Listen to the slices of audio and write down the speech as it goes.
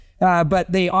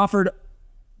but they offered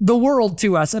the world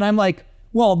to us. And I'm like,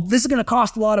 well, this is going to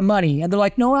cost a lot of money. And they're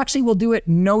like, no, actually, we'll do it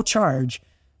no charge.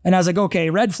 And I was like, okay,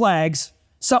 red flags.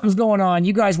 Something's going on.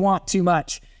 You guys want too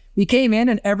much. We came in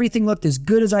and everything looked as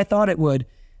good as I thought it would.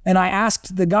 And I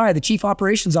asked the guy, the chief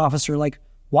operations officer, like,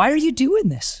 why are you doing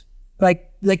this?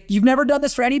 Like you've never done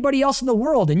this for anybody else in the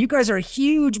world. And you guys are a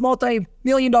huge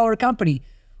multi-million-dollar company.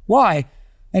 Why?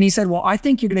 And he said, well, I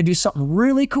think you're going to do something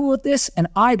really cool with this. And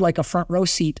I'd like a front row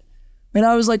seat. And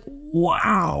I was like,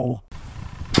 wow.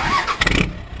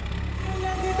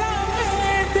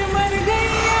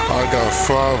 I got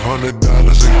 $500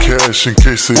 in cash in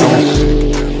case they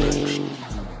don't.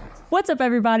 What's up,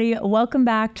 everybody? Welcome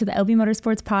back to the LB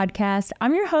Motorsports Podcast.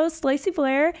 I'm your host, Lacey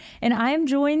Blair, and I am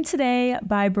joined today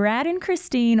by Brad and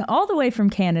Kristine, all the way from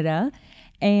Canada.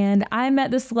 And I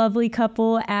met this lovely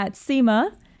couple at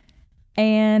SEMA,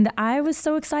 and I was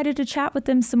so excited to chat with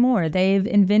them some more. They've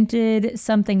invented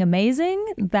something amazing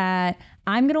that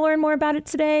I'm going to learn more about it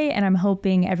today, and I'm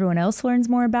hoping everyone else learns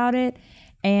more about it.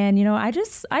 And, you know, I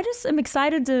just am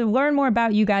excited to learn more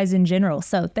about you guys in general.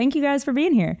 So thank you guys for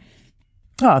being here.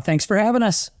 Oh, thanks for having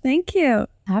us. Thank you.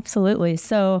 Absolutely.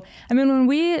 So, I mean, when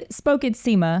we spoke at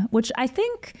SEMA, which I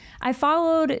think I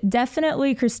followed,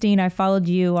 definitely, Kristine, I followed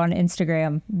you on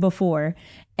Instagram before.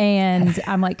 And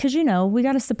I'm like, because, you know, we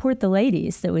got to support the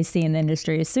ladies that we see in the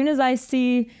industry. As soon as I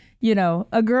see, you know,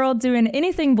 a girl doing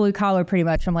anything blue collar pretty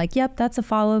much, I'm like, yep, that's a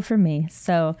follow for me.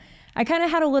 So I kind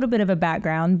of had a little bit of a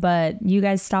background, but you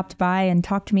guys stopped by and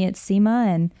talked to me at SEMA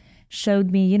and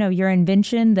showed me, you know, your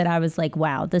invention that I was like,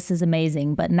 wow, this is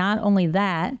amazing. But not only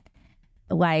that,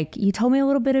 like, you told me a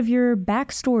little bit of your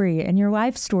backstory and your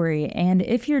life story. And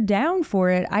if you're down for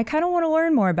it, I kind of want to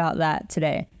learn more about that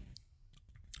today.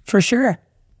 For sure.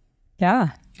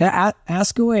 Yeah.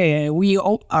 Ask away. We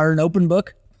are an open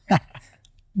book.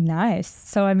 Nice.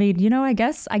 So, I mean, you know, I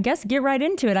guess get right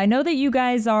into it. I know that you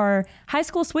guys are high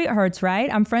school sweethearts, right?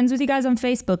 I'm friends with you guys on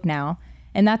Facebook now.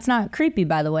 And that's not creepy,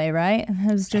 by the way, right?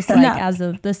 It was just like No. as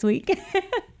of this week.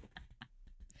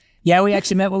 Yeah, we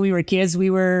actually met when we were kids. We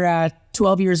were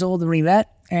 12 years old when we met.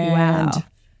 And Wow.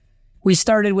 we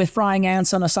started with frying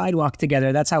ants on a sidewalk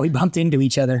together. That's how we bumped into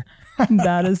each other.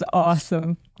 That is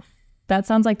awesome. That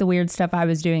sounds like the weird stuff I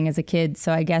was doing as a kid.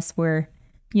 So I guess we're,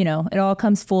 you know, it all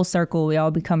comes full circle. We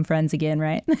all become friends again,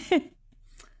 right?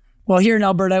 Well, here in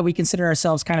Alberta, we consider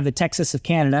ourselves kind of the Texas of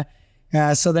Canada.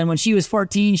 So then when she was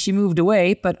 14, she moved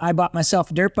away, but I bought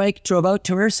myself a dirt bike, drove out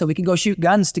to her so we could go shoot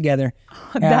guns together.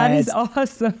 That is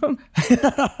awesome.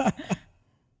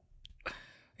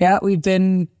 Yeah, we've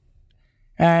been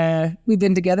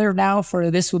together now for,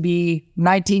 this will be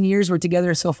 19 years we're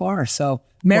together so far. So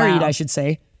married, Wow. I should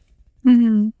say.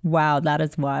 Mm-hmm. Wow, that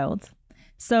is wild.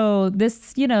 So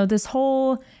this, you know, this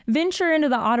whole venture into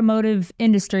the automotive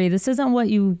industry, this isn't what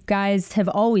you guys have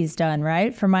always done,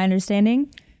 right? From my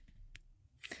understanding?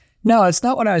 No, it's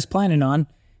not what I was planning on.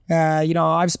 You know,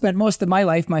 I've spent most of my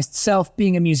life myself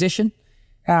being a musician.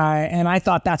 And I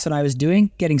thought that's what I was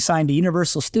doing, getting signed to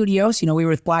Universal Studios. You know, we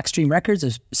were with Blackstream Records,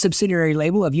 a subsidiary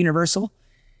label of Universal.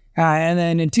 And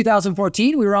then in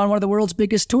 2014, we were on one of the world's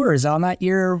biggest tours. On that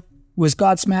year was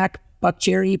Godsmack, Buck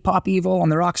Cherry, Pop Evil on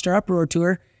the Rockstar Uproar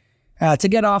tour. To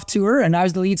get off tour, and I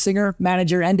was the lead singer,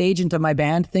 manager, and agent of my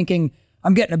band, thinking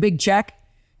I'm getting a big check.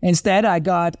 Instead, I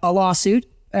got a lawsuit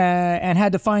and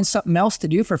had to find something else to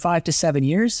do for 5 to 7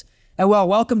 years. And well,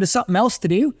 welcome to something else to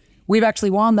do. We've actually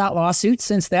won that lawsuit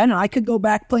since then, and I could go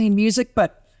back playing music,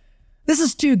 but this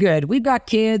is too good. We've got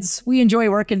kids. We enjoy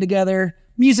working together.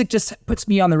 Music just puts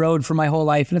me on the road for my whole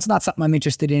life, and it's not something I'm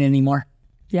interested in anymore.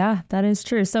 Yeah, that is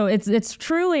true. So it's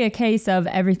truly a case of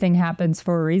everything happens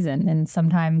for a reason. And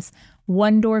sometimes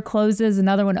one door closes,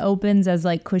 another one opens, as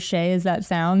like cliche as that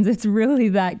sounds. It's really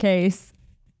that case.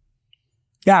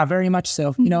 Yeah, very much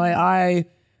so. You know, I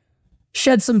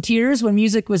shed some tears when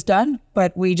music was done,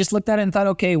 but we just looked at it and thought,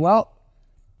 okay, well,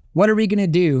 what are we going to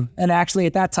do? And actually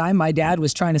at that time, my dad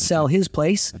was trying to sell his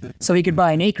place so he could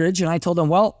buy an acreage. And I told him,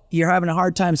 well, you're having a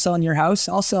hard time selling your house.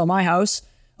 I'll sell my house.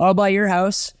 I'll buy your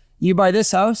house. You buy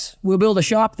this house. We'll build a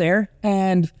shop there.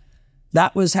 And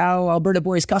that was how Alberta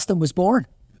Boys Custom was born.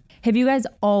 Have you guys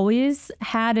always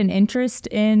had an interest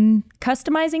in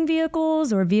customizing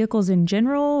vehicles or vehicles in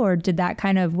general? Or did that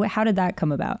how did that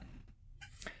come about?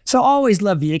 So I always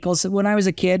loved vehicles. When I was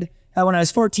a kid, when I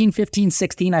was 14, 15,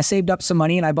 16, I saved up some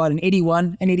money and I bought an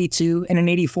 81, an 82, and an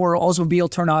 84 Oldsmobile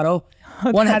Tornado.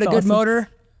 One had a good motor.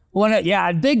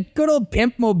 Big, good old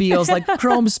pimp mobiles like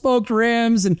chrome spoked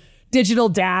rims and digital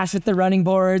dash with the running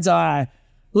boards. I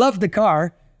loved the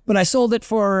car. But I sold it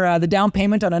for the down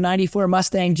payment on a 94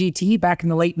 Mustang GT back in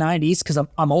the late 90s because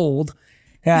I'm old.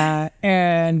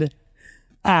 And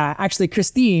actually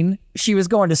Kristine, she was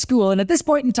going to school. And at this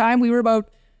point in time, we were about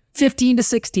 15 to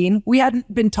 16. We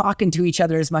hadn't been talking to each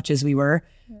other as much as we were.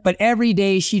 But every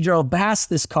day she drove past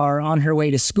this car on her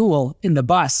way to school in the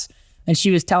bus. And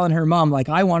she was telling her mom, like,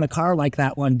 I want a car like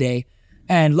that one day.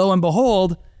 And lo and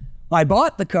behold, I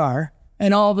bought the car.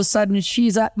 And all of a sudden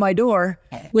she's at my door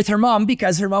with her mom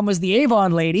because her mom was the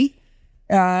Avon lady.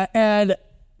 And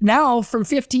now from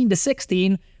 15 to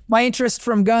 16, my interest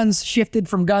from guns shifted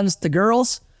from guns to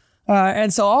girls.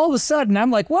 And so all of a sudden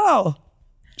I'm like, whoa,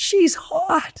 she's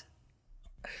hot.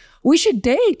 We should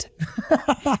date.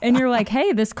 And you're like,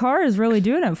 hey, this car is really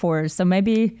doing it for us. So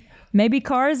maybe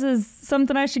cars is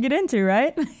something I should get into,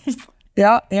 right?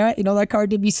 Yeah. You know, that car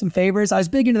did me some favors. I was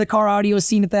big into the car audio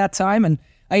scene at that time. And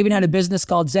I even had a business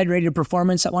called Z-Rated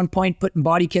Performance at one point, putting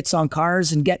body kits on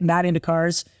cars and getting that into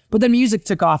cars. But then music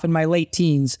took off in my late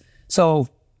teens. So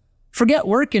forget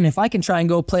working if I can try and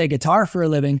go play a guitar for a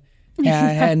living.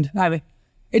 And I mean,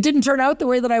 it didn't turn out the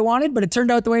way that I wanted, but it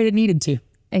turned out the way it needed to.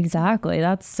 Exactly.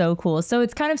 That's so cool. So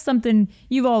it's kind of something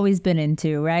you've always been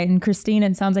into, right? And Kristine,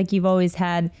 it sounds like you've always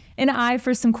had an eye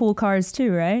for some cool cars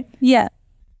too, right? Yeah.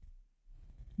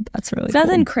 That's really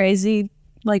Nothing cool. crazy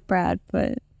like Brad,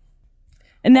 but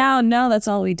and now that's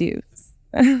all we do.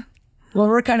 Well,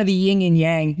 we're kind of the yin and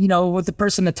yang, you know, with the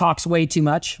person that talks way too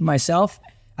much, myself.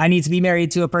 I need to be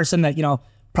married to a person that, you know,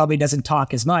 probably doesn't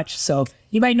talk as much. So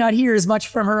you might not hear as much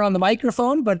from her on the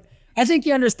microphone, but I think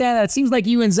you understand that. It seems like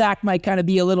you and Zach might kind of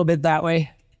be a little bit that way.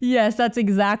 Yes, that's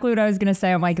exactly what I was going to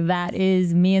say. I'm like, that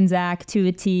is me and Zach to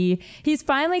a T. He's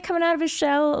finally coming out of his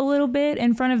shell a little bit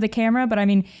in front of the camera. But I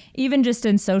mean, even just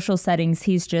in social settings,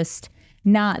 he's just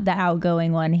not the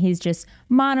outgoing one. He's just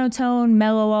monotone,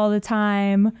 mellow all the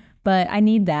time. But I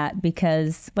need that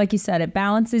because, like you said, it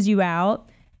balances you out.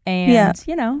 And,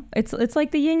 you know, it's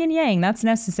like the yin and yang. That's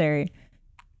necessary.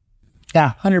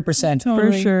 Yeah, 100%.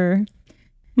 For sure.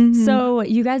 Mm-hmm. So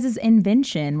you guys'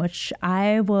 invention, which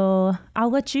I'll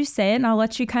let you say it and I'll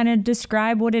let you kind of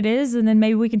describe what it is. And then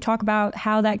maybe we can talk about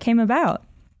how that came about.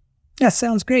 Yeah,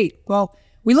 sounds great. Well,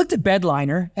 we looked at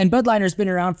Bodyliner, and Bodliner's been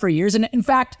around for years. And in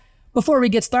fact, before we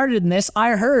get started in this,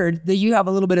 I heard that you have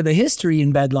a little bit of a history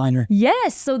in Bodyliner.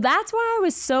 Yes. So that's why I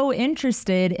was so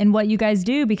interested in what you guys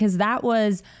do, because that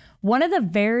was one of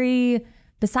the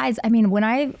besides, I mean, when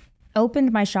I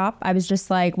opened my shop, I was just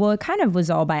like, well, it kind of was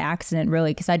all by accident,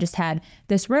 really, because I just had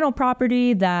this rental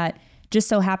property that just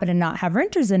so happened to not have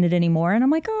renters in it anymore. And I'm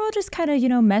like, oh, I'll just kind of, you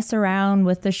know, mess around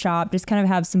with the shop, just kind of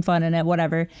have some fun in it,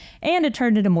 whatever. And it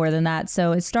turned into more than that.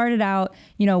 So it started out,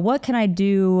 you know, what can I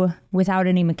do without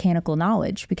any mechanical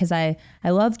knowledge? Because I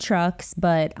love trucks,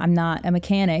 but I'm not a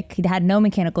mechanic. He had no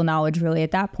mechanical knowledge really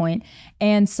at that point.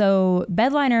 And so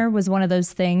Bodyliner was one of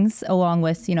those things, along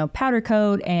with, you know, powder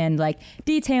coat and like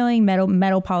detailing,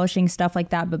 metal polishing, stuff like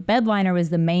that. But Bodyliner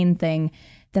was the main thing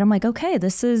that I'm like, okay,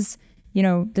 this is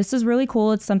really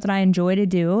cool. It's something I enjoy to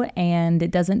do, and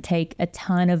it doesn't take a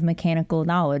ton of mechanical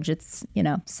knowledge. It's, you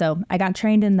know, so I got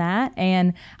trained in that,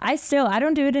 and I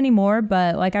don't do it anymore,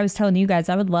 but like I was telling you guys,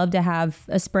 I would love to have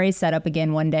a spray set up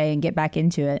again one day and get back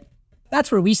into it.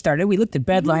 That's where we started. We looked at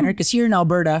Bodyliner because here in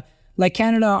Alberta, like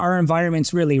Canada, our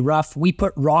environment's really rough. We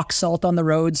put rock salt on the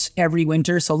roads every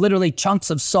winter. So literally chunks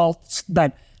of salt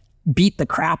that beat the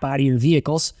crap out of your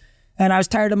vehicles. And I was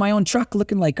tired of my own truck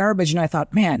looking like garbage. And I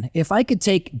thought, man, if I could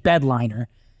take Bodyliner,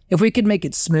 if we could make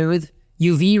it smooth,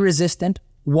 UV resistant,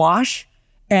 wash,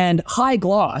 and high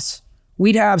gloss,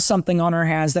 we'd have something on our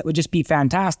hands that would just be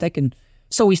fantastic. And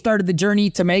so we started the journey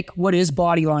to make what is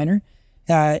Bodyliner.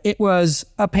 It was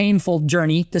a painful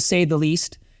journey, to say the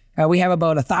least. We have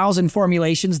about 1,000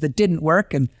 formulations that didn't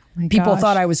work. And people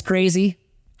thought I was crazy.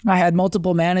 I had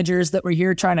multiple managers that were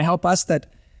here trying to help us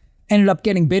that ended up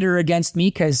getting bitter against me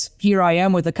because here I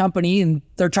am with a company and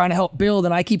they're trying to help build,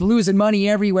 and I keep losing money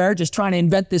everywhere just trying to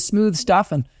invent this smooth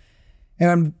stuff.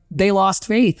 And they lost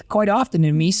faith quite often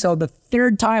in me. So the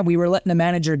third time we were letting a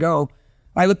manager go,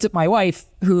 I looked at my wife,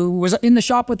 who was in the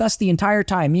shop with us the entire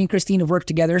time. Me and Kristine have worked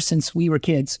together since we were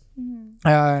kids.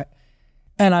 And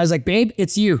I was like, babe,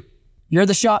 it's you. You're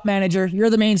the shop manager. You're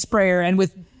the main sprayer. And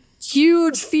with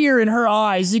huge fear in her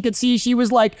eyes, you could see she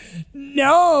was like,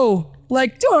 no,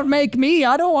 like, don't make me.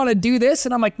 I don't want to do this.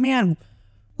 And I'm like, man,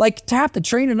 like, to have to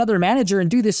train another manager and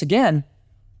do this again,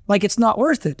 like, it's not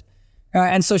worth it.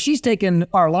 And so she's taken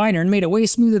our liner and made it way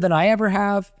smoother than I ever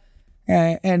have.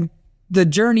 And the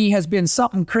journey has been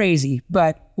something crazy,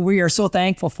 but we are so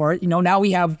thankful for it. You know, now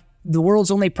we have the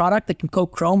world's only product that can coat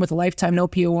chrome with a lifetime no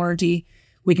PO warranty.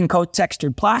 We can coat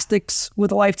textured plastics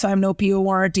with a lifetime no PO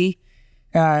warranty.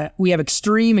 We have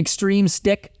extreme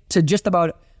stick to just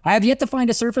about, I have yet to find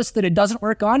a surface that it doesn't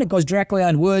work on. It goes directly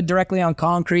on wood, directly on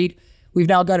concrete. We've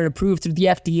now got it approved through the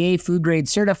FDA, food grade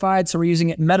certified. So we're using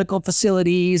it in medical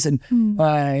facilities, and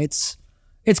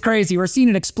it's crazy. We're seeing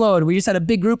it explode. We just had a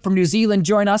big group from New Zealand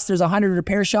join us. There's 100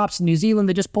 repair shops in New Zealand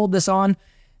that just pulled this on.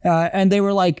 And they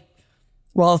were like,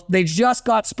 well, they just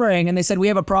got spraying and they said, we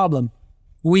have a problem.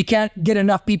 We can't get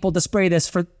enough people to spray this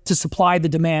to supply the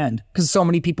demand because so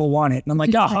many people want it. And I'm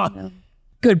like,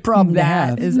 good problem to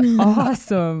have. That is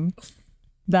awesome.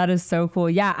 That is so cool.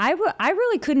 Yeah, I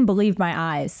really couldn't believe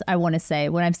my eyes, I want to say,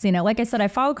 when I've seen it. Like I said, I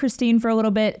followed Kristine for a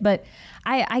little bit, but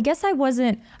I guess I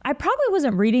probably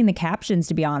wasn't reading the captions,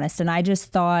 to be honest. And I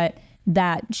just thought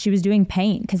that she was doing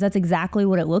paint because that's exactly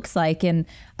what it looks like. And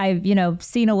I've,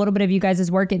 seen a little bit of you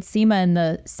guys' work at SEMA, and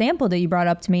the sample that you brought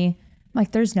up to me, I'm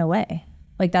like, there's no way.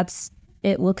 Like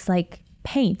it looks like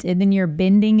paint, and then you're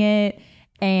bending it.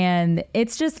 And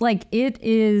it's just like,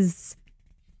 it's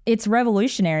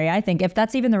revolutionary, I think. If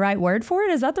that's even the right word for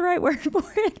it. Is that the right word for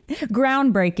it?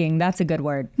 Groundbreaking. That's a good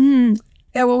word.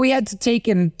 Yeah, well, we had to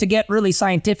to get really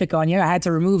scientific on you, I had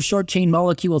to remove short chain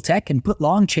molecule tech and put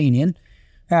long chain in.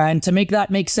 And to make that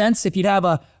make sense, if you'd have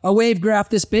a wave graph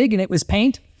this big and it was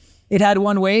paint, it had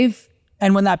one wave.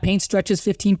 And when that paint stretches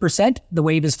 15%, the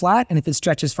wave is flat. And if it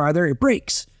stretches farther, it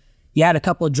breaks. You add a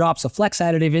couple of drops of flex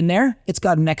additive in there, it's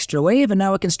got an extra wave, and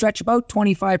now it can stretch about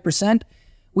 25%.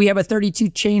 We have a 32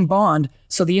 chain bond,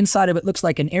 so the inside of it looks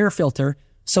like an air filter,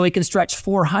 so it can stretch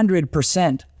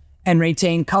 400% and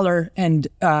retain color and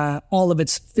all of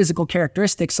its physical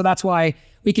characteristics. So that's why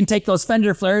we can take those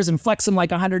fender flares and flex them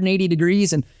like 180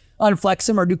 degrees and unflex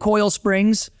them, or do coil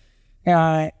springs.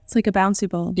 It's like a bouncy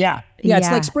ball. Yeah,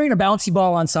 it's like spraying a bouncy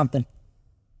ball on something.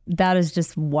 That is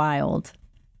just wild.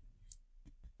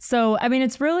 So, I mean,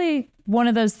 it's really one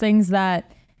of those things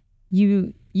that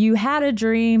you had a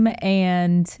dream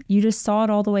and you just saw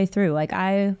it all the way through. Like,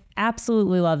 I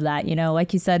absolutely love that.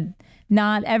 Like you said,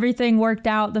 not everything worked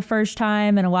out the first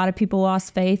time and a lot of people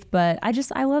lost faith, but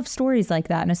I love stories like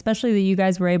that. And especially that you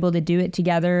guys were able to do it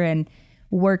together and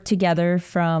work together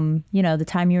from, the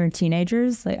time you were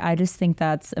teenagers. Like, I just think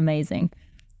that's amazing.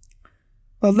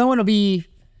 Well, no one will be...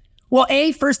 Well,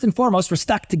 first and foremost, we're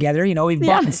stuck together. We've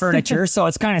bought furniture, so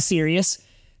it's kind of serious.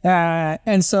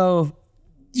 And so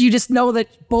you just know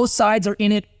that both sides are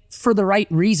in it for the right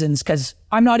reasons, because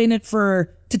I'm not in it to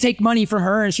take money from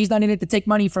her, and she's not in it to take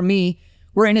money from me.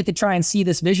 We're in it to try and see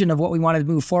this vision of what we want to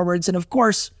move forwards. And of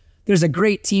course, there's a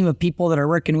great team of people that are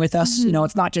working with us. Mm-hmm.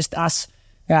 It's not just us.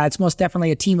 It's most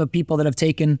definitely a team of people that have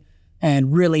taken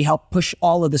and really helped push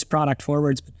all of this product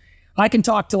forwards. I can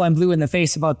talk till I'm blue in the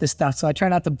face about this stuff, so I try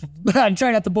not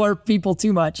to bore people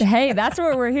too much. Hey, that's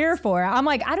what we're here for. I'm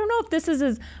like, I don't know if this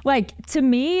is to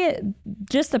me,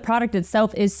 just the product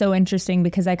itself is so interesting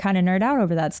because I kind of nerd out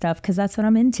over that stuff because that's what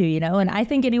I'm into, and I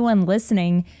think anyone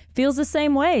listening feels the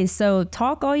same way. So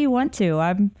talk all you want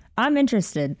to. I'm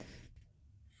interested.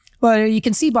 Well, you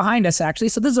can see behind us, actually.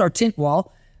 So this is our tint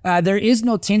wall. There is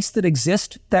no tints that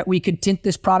exist that we could tint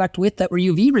this product with that were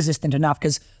UV resistant enough,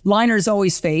 because liners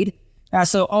always fade.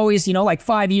 So always, like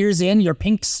 5 years in, your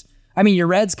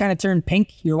reds kind of turn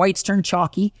pink, your whites turn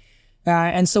chalky.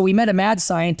 And so we met a mad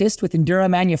scientist with Endura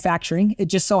Manufacturing. It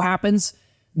just so happens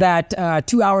that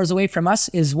 2 hours away from us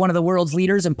is one of the world's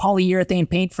leaders in polyurethane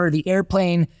paint for the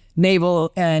airplane,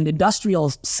 naval, and industrial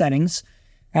settings.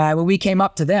 When we came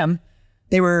up to them,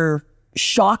 they were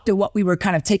shocked at what we were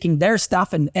kind of taking their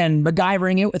stuff and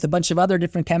MacGyvering it with a bunch of other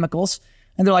different chemicals.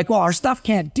 And they're like, well, our stuff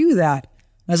can't do that.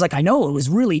 And I was like, I know, it was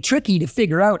really tricky to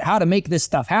figure out how to make this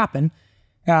stuff happen.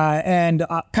 And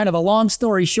kind of a long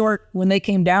story short, when they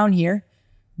came down here,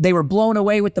 they were blown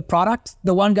away with the product.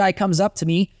 The one guy comes up to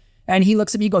me and he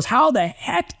looks at me, he goes, how the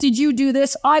heck did you do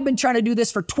this? I've been trying to do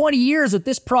this for 20 years with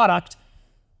this product.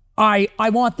 I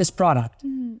want this product.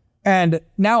 Mm-hmm. And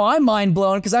now I'm mind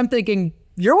blown because I'm thinking,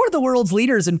 you're one of the world's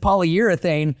leaders in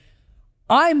polyurethane.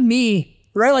 I'm me,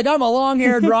 right? Like, I'm a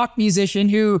long-haired rock musician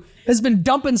who has been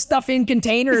dumping stuff in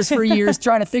containers for years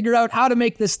trying to figure out how to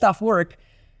make this stuff work.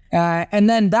 And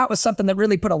then that was something that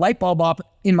really put a light bulb up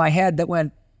in my head that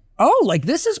went, oh, like,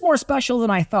 this is more special than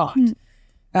I thought.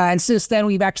 And since then,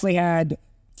 we've actually had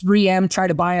 3M try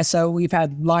to buy us out. We've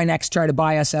had Line-X try to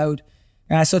buy us out.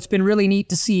 So it's been really neat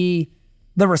to see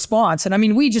the response. And I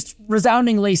mean, we just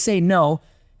resoundingly say no.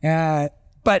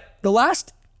 But the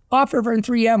last offer from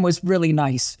 3M was really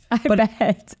nice. I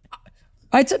bet.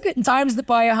 I took it in times that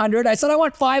buy 100. I said, I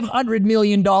want $500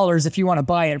 million if you want to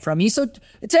buy it from me. So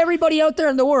it's everybody out there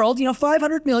in the world,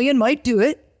 500 million might do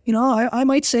it. I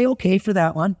might say okay for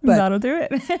that one. But that'll do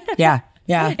it. Yeah.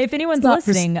 If anyone's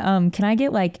listening, can I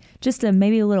get just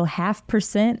maybe a little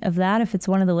 0.5% of that if it's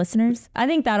one of the listeners? I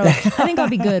think I'll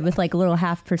be good with a little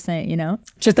 0.5%,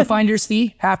 Just a finder's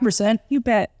fee, 0.5%. You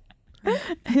bet.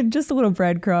 Just a little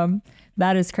breadcrumb.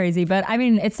 That is crazy. But I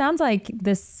mean, it sounds like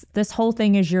this whole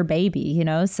thing is your baby, you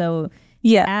know? So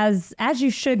Yeah. as you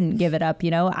shouldn't give it up,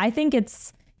 you know? I think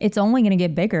it's only going to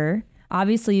get bigger.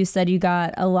 Obviously, you said you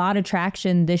got a lot of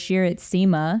traction this year at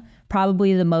SEMA,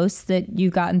 probably the most that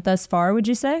you've gotten thus far, would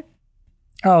you say?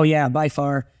 Oh, yeah, by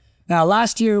far. Now,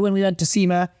 last year when we went to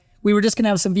SEMA, we were just going to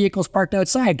have some vehicles parked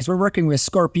outside because we're working with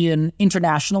Scorpion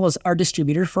International as our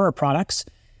distributor for our products.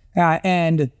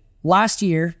 And last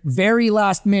year, very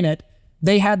last minute,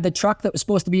 they had the truck that was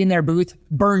supposed to be in their booth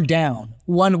burned down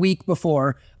 1 week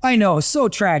before. I know, so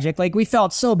tragic. Like, we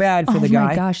felt so bad for the guy. Oh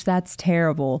my gosh, that's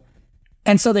terrible.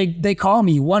 And so they call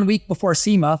me 1 week before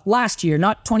SEMA last year,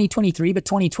 not 2023, but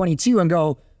 2022, and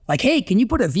go like, hey, can you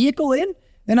put a vehicle in?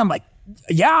 And I'm like,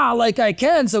 yeah, like I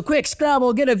can. So quick,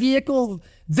 scrabble, get a vehicle,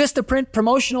 Vistaprint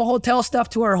promotional hotel stuff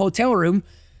to our hotel room.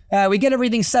 We get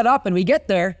everything set up and we get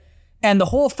there. And the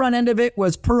whole front end of it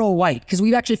was pearl white because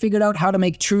we've actually figured out how to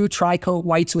make true tri-coat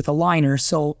whites with a liner.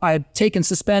 So I've taken,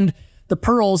 suspend the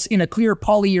pearls in a clear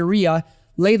polyurea,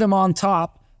 lay them on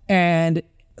top, and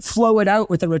flow it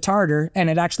out with a retarder, and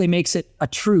it actually makes it a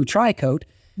true tri-coat.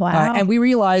 Wow. And we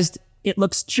realized it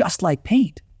looks just like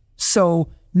paint. So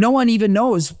no one even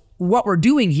knows what we're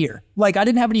doing here. Like, I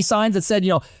didn't have any signs that said, you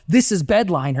know, this is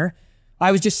Bodyliner.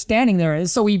 I was just standing there. And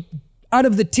so we, out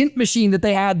of the tint machine that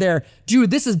they had there, drew,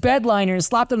 this is Bodyliner, and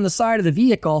slapped it on the side of the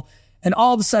vehicle. And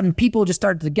all of a sudden, people just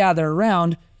started to gather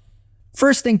around.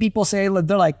 First thing people say,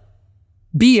 they're like,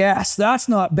 BS, that's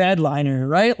not Bodyliner,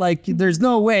 right? Like, there's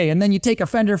no way. And then you take a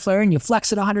fender flare and you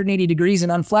flex it 180 degrees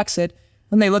and unflex it.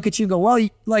 And they look at you and go, well,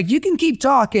 you can keep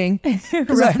talking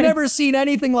because I've never seen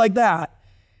anything like that.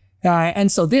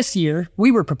 And so this year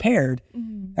we were prepared,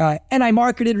 and I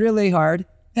marketed really hard,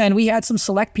 and we had some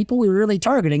select people we were really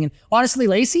targeting. And honestly,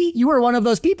 Lacey, you were one of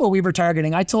those people we were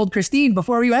targeting. I told Kristine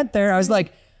before we went there, I was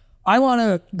like, I want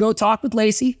to go talk with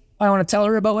Lacey. I want to tell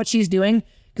her about what she's doing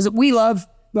because we love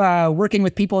working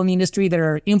with people in the industry that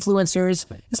are influencers,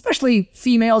 especially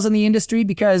females in the industry,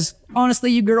 because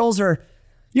honestly, you girls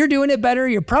you're doing it better.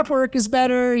 Your prep work is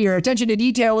better. Your attention to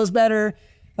detail is better.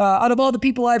 Out of all the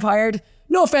people I've hired,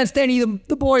 no offense to any of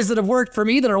the boys that have worked for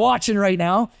me that are watching right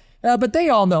now, but they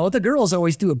all know the girls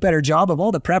always do a better job of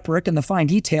all the prep work and the fine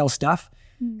detail stuff.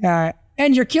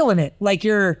 And you're killing it. Like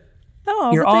you're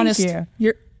honest. Thank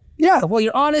you.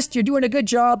 You're honest. You're doing a good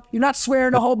job. You're not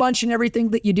swearing a whole bunch in everything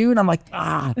that you do. And I'm like,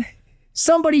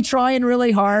 somebody trying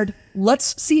really hard.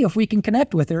 Let's see if we can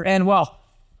connect with her. And well,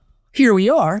 here we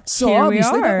are. So Here we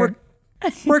obviously are.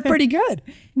 that worked pretty good.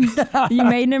 You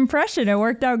made an impression. It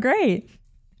worked out great.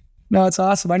 No, it's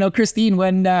awesome. I know, Kristine,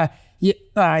 when you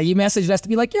messaged us to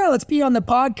be like, yeah, let's be on the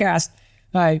podcast.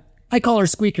 I call her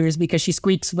squeakers because she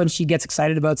squeaks when she gets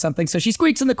excited about something. So she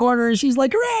squeaks in the corner and she's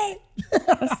like, hooray!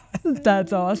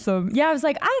 That's awesome. Yeah, I was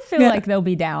like, I feel like they'll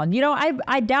be down. You know,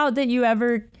 I doubt that you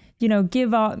ever,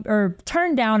 give up or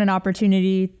turn down an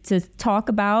opportunity to talk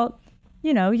about,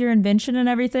 your invention and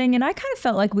everything. And I kind of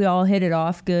felt like we all hit it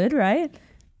off good, right?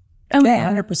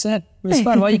 Yeah, 100%. It was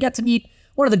fun. Well, you got to meet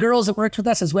one of the girls that worked with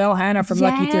us as well, Hannah from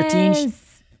Lucky 13.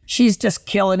 She's just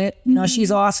killing it. She's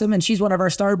awesome. And she's one of our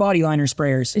star Bodyliner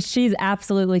sprayers. She's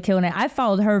absolutely killing it. I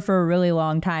followed her for a really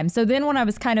long time. So then when I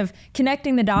was kind of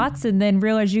connecting the dots and then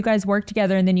realized you guys worked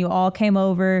together and then you all came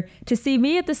over to see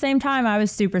me at the same time, I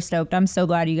was super stoked. I'm so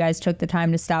glad you guys took the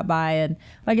time to stop by. And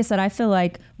like I said, I feel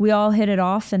like we all hit it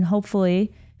off and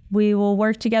hopefully we will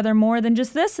work together more than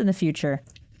just this in the future.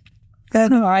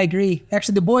 No, I agree.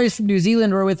 Actually, the boys from New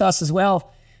Zealand were with us as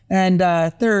well. And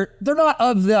they're not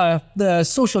of the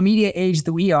social media age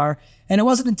that we are. And it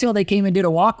wasn't until they came and did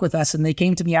a walk with us and they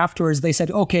came to me afterwards, they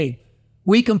said, okay,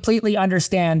 we completely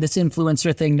understand this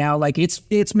influencer thing now. Like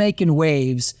it's making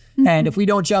waves. Mm-hmm. And if we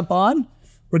don't jump on,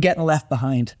 we're getting left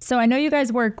behind. So I know you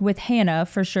guys work with Hannah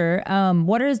for sure.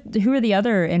 Who are the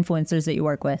other influencers that you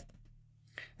work with?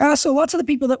 So lots of the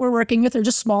people that we're working with are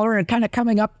just smaller and kind of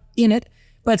coming up in it.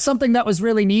 But something that was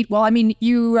really neat. Well, I mean,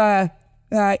 you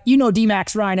know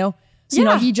D-Max Rhino.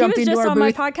 So, he jumped into our booth. He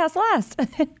was just on my podcast last.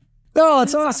 Oh,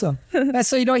 it's awesome.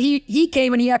 So, he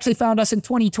came and he actually found us in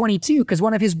 2022 because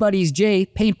one of his buddies, Jay,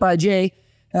 Paint by Jay,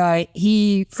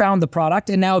 he found the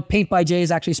product. And now Paint by Jay is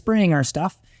actually spraying our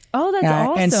stuff. Oh, that's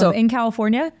awesome. And so, in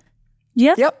California?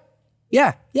 Yeah. Yep.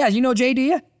 Yeah. Yeah. You know Jay, do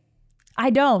you?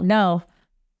 I don't know.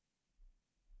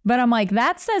 But I'm like,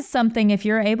 that says something if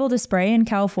you're able to spray in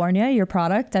California, your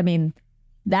product. I mean,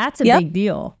 that's a big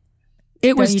deal.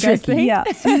 It was tricky. Yeah.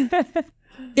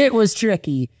 It was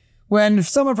tricky. When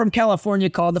someone from California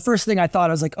called, the first thing I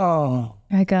thought, I was like, oh,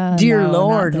 my God, dear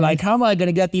Lord, like, how am I going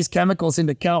to get these chemicals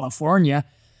into California?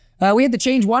 We had to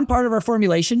change one part of our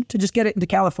formulation to just get it into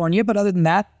California. But other than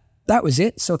that, that was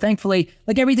it. So thankfully,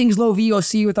 like everything's low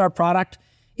VOC with our product.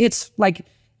 It's like,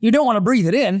 you don't want to breathe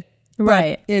it in,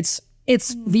 Right. but it's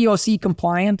VOC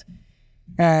compliant.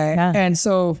 And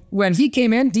so when he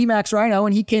came in, D-Max Rhino,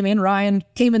 when he came in, Ryan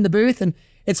came in the booth, and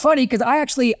it's funny because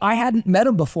I hadn't met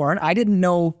him before and I didn't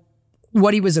know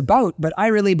what he was about, but I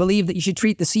really believe that you should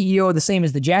treat the CEO the same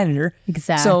as the janitor.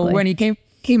 Exactly. So when he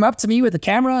came up to me with a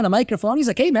camera and a microphone, he's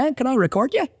like, "Hey man, can I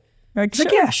record you?" Like, He's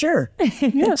like, "Yeah, sure."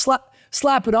 Yeah,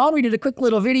 slap it on. We did a quick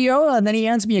little video, and then he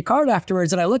hands me a card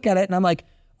afterwards, and I look at it and I'm like,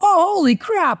 "Oh, holy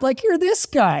crap, like you're this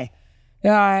guy."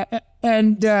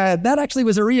 And that actually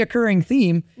was a reoccurring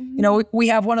theme. You know, we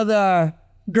have one of the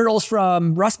girls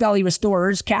from Rust Valley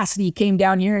Restorers, Cassidy, came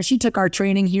down here and she took our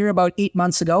training here about 8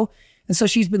 months ago. And so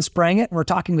she's been spraying it, and we're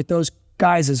talking with those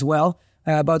guys as well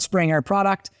about spraying our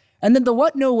product. And then the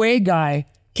What No Way guy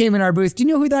came in our booth. Do you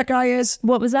know who that guy is?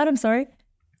 What was that? I'm sorry.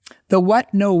 The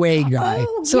What No Way guy.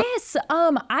 Oh, yes.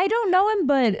 I don't know him,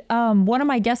 but one of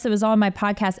my guests that was on my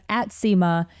podcast at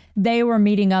SEMA, they were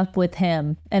meeting up with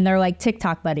him, and they're like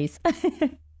TikTok buddies.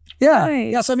 Yeah.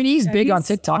 Nice. Yeah. So, I mean, he's big on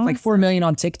TikTok, like 4 million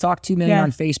on TikTok, 2 million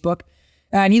on Facebook.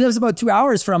 And he lives about 2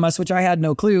 hours from us, which I had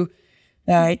no clue.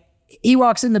 He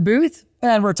walks in the booth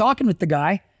and we're talking with the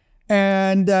guy,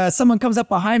 and someone comes up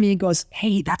behind me and goes,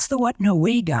 "Hey, that's the What No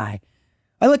Way guy."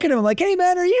 I look at him, I'm like, "Hey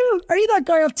man, are you that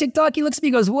guy off TikTok?" He looks at me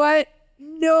and goes, "What?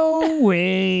 No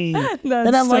way."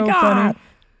 And I'm like, funny.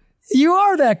 "You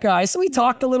are that guy." So we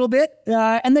talked a little bit,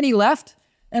 and then he left.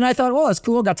 And I thought, well, that's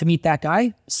cool. Got to meet that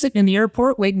guy. Sitting in the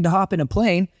airport, waiting to hop in a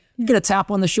plane. Get a tap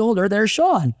on the shoulder. There's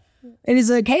Sean. And he's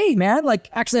like, "Hey man, like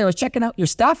actually I was checking out your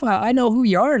stuff. I know who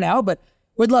you are now, but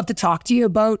would love to talk to you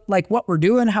about like what we're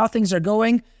doing, how things are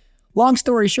going." Long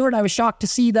story short, I was shocked to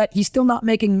see that he's still not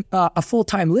making a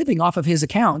full-time living off of his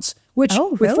accounts, which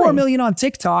with 4 million on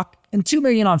TikTok and 2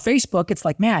 million on Facebook, it's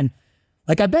like, man,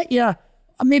 like I bet you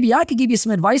maybe I could give you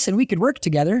some advice and we could work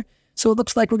together. So it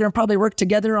looks like we're going to probably work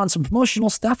together on some promotional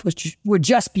stuff, which would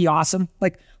just be awesome.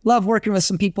 Like, love working with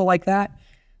some people like that.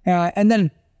 And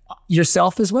then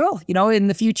yourself as well, you know, in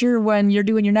the future when you're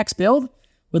doing your next build,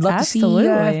 would love to see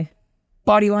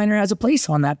Bodyliner has a place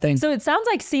on that thing. So it sounds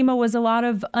like SEMA was a lot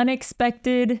of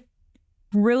unexpected,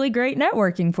 really great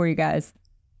networking for you guys.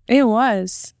 It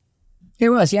was. It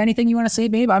was. Yeah. Anything you want to say,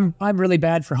 babe? I'm really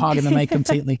bad for hogging the mic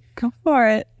completely. Go for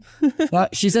it.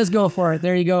 She says go for it.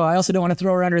 There you go. I also don't want to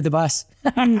throw her under the bus.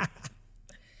 How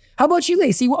about you,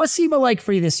 Lacey? What was SEMA like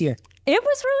for you this year? It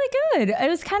was really good. It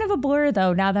was kind of a blur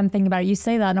though. Now that I'm thinking about it, you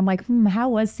say that and I'm like, how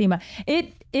was SEMA?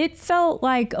 It felt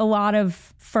like a lot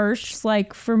of firsts,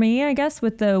 like for me, I guess,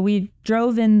 we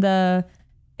drove in the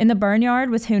Barnyard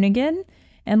with Hoonigan,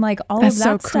 and like all of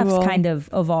that stuff's kind of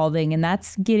evolving, and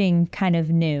that's getting kind of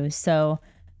new. So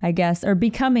I guess, or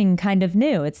becoming kind of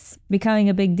new. It's becoming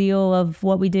a big deal of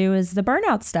what we do is the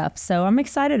burnout stuff. So I'm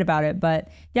excited about it. But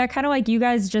yeah, kind of like you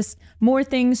guys, just more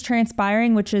things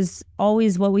transpiring, which is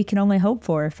always what we can only hope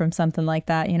for from something like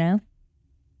that, you know?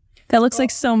 That looks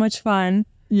like so much fun.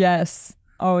 Yes.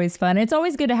 Always fun. It's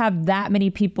always good to have that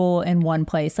many people in one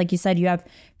place. Like you said, you have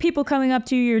people coming up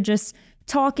to you, you're just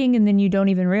talking, and then you don't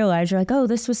even realize, you're like, oh,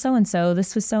 this was so-and-so,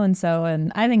 this was so-and-so.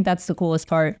 And I think that's the coolest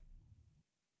part.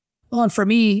 Well, and for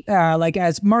me, like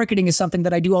as marketing is something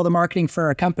that I do all the marketing for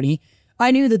our company,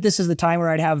 I knew that this is the time where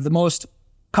I'd have the most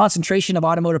concentration of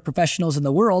automotive professionals in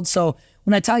the world. So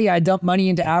when I tell you I dumped money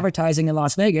into advertising in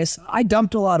Las Vegas, I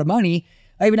dumped a lot of money.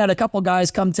 I even had a couple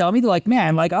guys come tell me, they're like,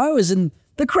 "Man, like I was in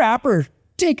the crapper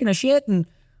taking a shit, and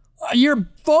my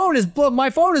phone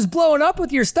is blowing up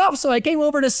with your stuff, so I came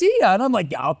over to see you." And I'm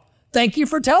like, "Oh, thank you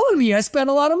for telling me. I spent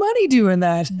a lot of money doing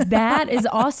that." That is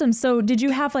awesome. So did you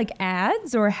have like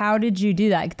ads, or how did you do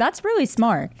that? That's really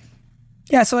smart.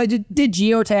 Yeah, so I did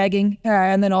geotagging,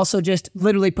 and then also just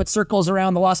literally put circles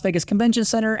around the Las Vegas Convention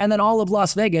Center and then all of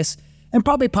Las Vegas, and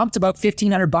probably pumped about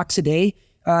 $1,500 a day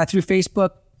through Facebook,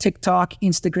 TikTok,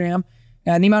 Instagram.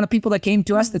 And the amount of people that came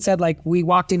to us that said, like, we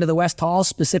walked into the West Hall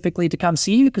specifically to come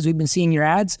see you because we've been seeing your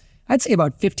ads, I'd say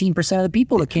about 15% of the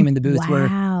people that came in the booth were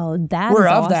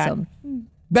of that.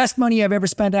 Best money I've ever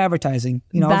spent advertising.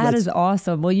 You know, that is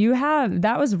awesome. Well,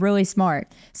 that was really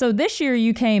smart. So this year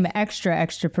you came extra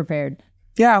prepared.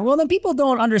 Yeah, well, then people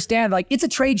don't understand, like, it's a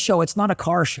trade show. It's not a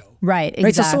car show. Right,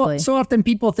 exactly. So often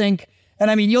people think, and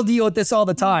I mean, you'll deal with this all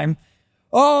the time,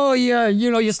 "Oh, yeah,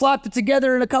 you slapped it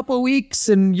together in a couple of weeks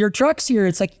and your truck's here."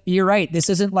 It's like, you're right. This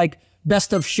isn't like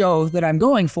best of show that I'm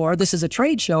going for. This is a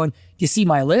trade show. And you see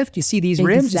my lift, you see these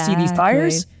rims, you see these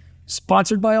tires,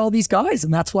 sponsored by all these guys.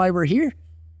 And that's why we're here.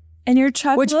 And your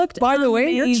truck looked by the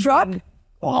way, your truck,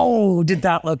 oh, did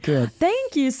that look good.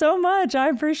 Thank you so much. I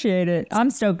appreciate it. I'm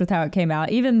stoked with how it came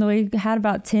out. Even though we had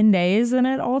about 10 days in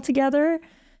it all together.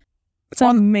 It's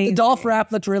amazing. The Dolph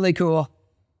wrap looked really cool.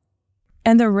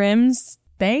 And the rims.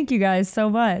 Thank you guys so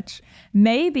much.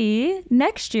 Maybe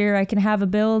next year I can have a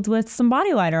build with some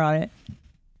Bodyliner on it.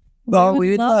 Well, we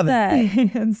would love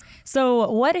that. So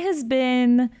what has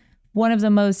been one of the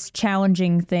most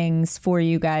challenging things for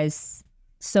you guys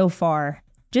so far?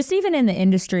 Just even in the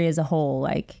industry as a whole,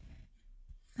 like,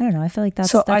 I don't know. I feel like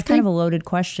that's kind of a loaded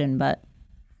question, but.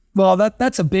 Well,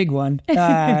 that's a big one.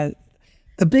 The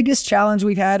biggest challenge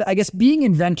we've had, I guess, being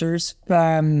inventors,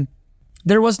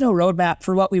 there was no roadmap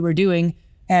for what we were doing.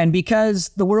 And because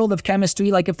the world of chemistry,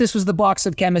 like if this was the box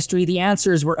of chemistry, the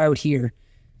answers were out here.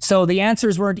 So the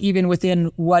answers weren't even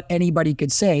within what anybody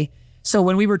could say. So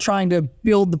when we were trying to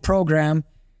build the program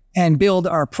and build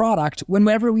our product,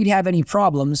 whenever we'd have any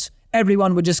problems,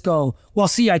 everyone would just go, well,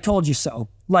 see, I told you so.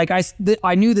 Like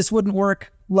I knew this wouldn't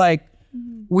work. Like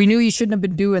we knew you shouldn't have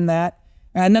been doing that.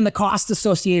 And then the cost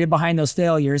associated behind those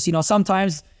failures, you know,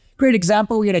 sometimes, great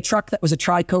example, we had a truck that was a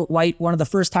tri-coat white. One of the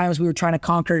first times we were trying to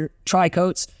conquer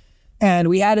tri-coats, and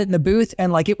we had it in the booth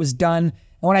and like it was done.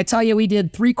 And when I tell you we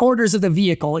did 3/4 of the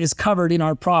vehicle is covered in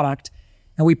our product,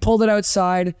 and we pulled it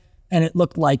outside and it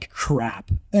looked like crap.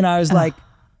 And I was like,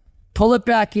 pull it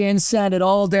back in, sand it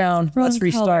all down, let's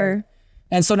restart. Color.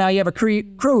 And so now you have a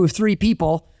crew of 3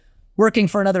 people working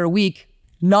for another week,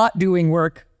 not doing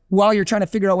work while you're trying to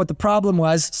figure out what the problem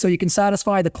was so you can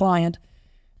satisfy the client.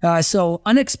 So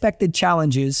unexpected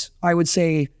challenges, I would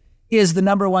say, is the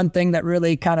number one thing that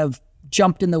really kind of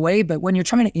jumped in the way. But when you're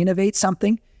trying to innovate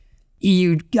something,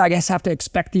 you, I guess, have to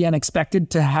expect the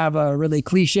unexpected, to have a really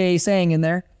cliche saying in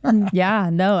there. Yeah,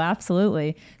 no,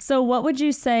 absolutely. So what would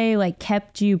you say like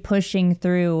kept you pushing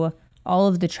through all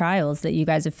of the trials that you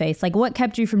guys have faced? Like what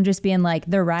kept you from just being like,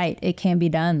 they're right, it can be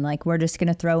done. Like we're just going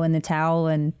to throw in the towel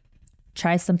and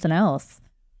try something else?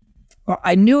 Well,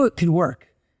 I knew it could work.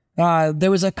 There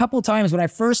was a couple times when I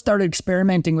first started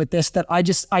experimenting with this that I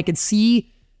could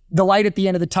see the light at the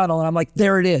end of the tunnel, and I'm like,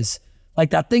 there it is. Like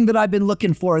that thing that I've been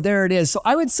looking for, there it is. So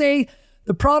I would say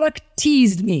the product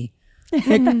teased me.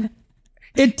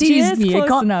 It teased me.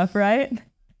 Close enough, right?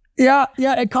 Yeah.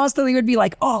 It constantly would be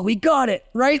like, oh, we got it,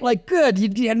 right? Like, good.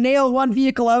 You nail one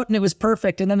vehicle out and it was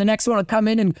perfect. And then the next one would come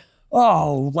in and,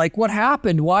 oh, like what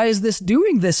happened? Why is this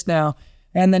doing this now?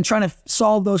 And then trying to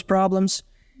solve those problems.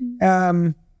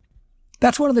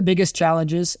 That's one of the biggest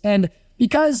challenges. And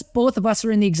because both of us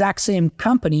are in the exact same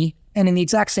company and in the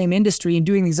exact same industry and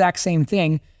doing the exact same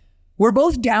thing, we're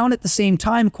both down at the same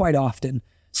time quite often.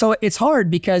 So it's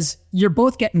hard because you're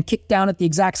both getting kicked down at the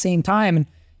exact same time, and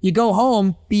you go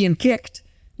home being kicked,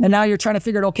 and now you're trying to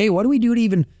figure out, okay, what do we do to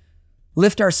even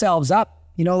lift ourselves up?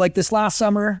 You know, like this last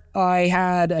summer, I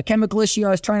had a chemical issue I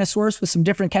was trying to source with some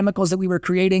different chemicals that we were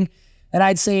creating. And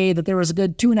I'd say that there was a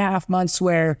good 2.5 months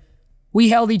where we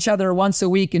held each other once a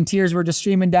week and tears were just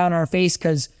streaming down our face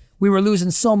because we were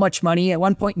losing so much money. At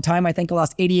one point in time, I think I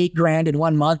lost 88 grand in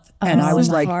 1 month. And I was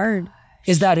like,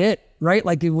 is that it? Right?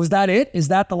 Like, was that it? Is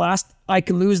that the last I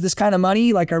can lose this kind of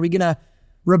money? Like, are we going to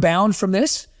rebound from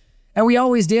this? And we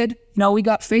always did. You know, we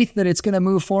got faith that it's going to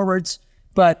move forwards,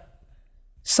 but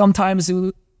sometimes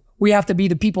we have to be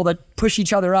the people that push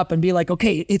each other up and be like,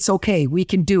 okay, it's okay. We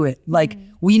can do it. Like,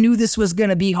 we knew this was going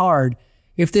to be hard.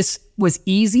 If this was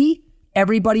easy,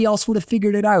 everybody else would have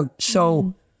figured it out.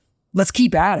 So let's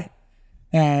keep at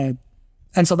it.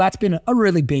 And so that's been a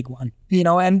really big one, you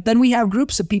know. And then we have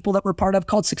groups of people that we're part of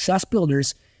called Success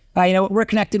Builders. You know, we're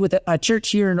connected with a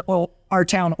church here in our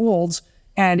town, Olds,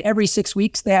 and every 6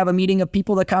 weeks they have a meeting of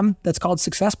people that come that's called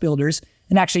Success Builders.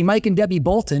 And actually, Mike and Debbie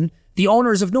Bolton, the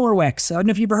owners of Norwex. I don't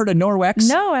know if you've ever heard of Norwex.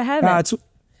 No, I haven't.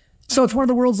 So it's one of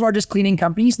the world's largest cleaning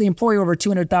companies. They employ over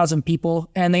 200,000 people,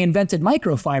 and they invented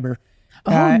microfiber.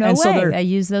 Oh, no way. I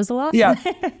use those a lot. Yeah.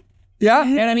 Yeah.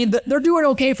 And I mean, they're doing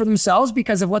okay for themselves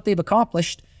because of what they've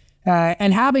accomplished.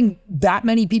 And having that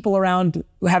many people around,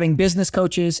 having business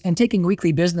coaches and taking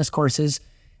weekly business courses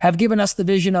have given us the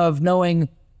vision of knowing,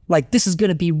 like, this is going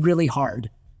to be really hard.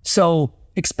 So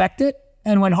expect it.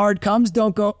 And when hard comes,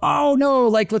 don't go, oh no,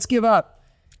 like, let's give up.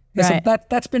 Right. So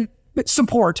that's been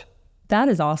support. That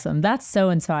is awesome. That's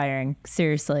so inspiring.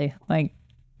 Seriously. Like,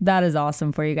 that is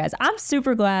awesome for you guys. I'm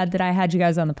super glad that I had you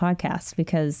guys on the podcast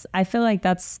because I feel like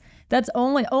that's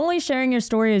only sharing your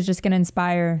story is just going to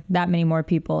inspire that many more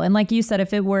people. And like you said,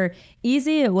 if it were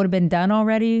easy, it would have been done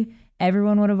already.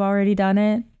 Everyone would have already done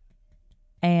it.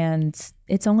 And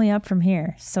it's only up from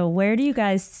here. So where do you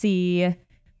guys see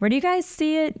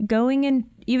it going in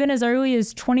even as early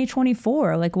as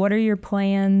 2024? Like, what are your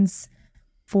plans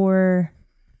for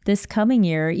this coming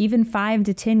year, even 5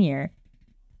 to 10 year?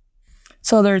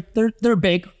 So they're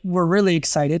big. We're really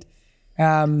excited.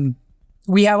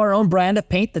 We have our own brand of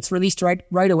paint that's released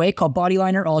right away called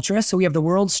Bodyliner Ultra. So we have the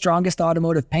world's strongest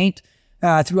automotive paint.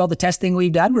 Through all the testing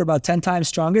we've done, we're about 10 times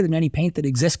stronger than any paint that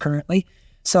exists currently.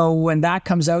 So when that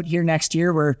comes out here next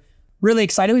year, we're really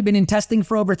excited. We've been in testing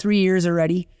for over 3 years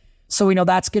already. So we know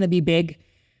that's going to be big.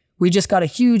 We just got a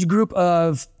huge group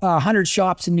of 100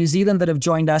 shops in New Zealand that have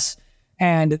joined us.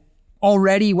 And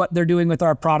already what they're doing with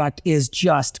our product is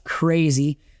just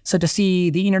crazy. So to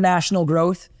see the international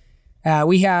growth,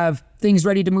 we have things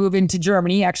ready to move into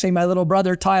Germany. Actually, my little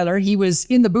brother, Tyler, he was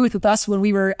in the booth with us when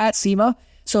we were at SEMA.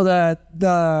 So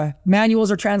the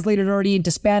manuals are translated already into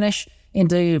Spanish,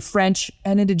 into French,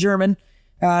 and into German.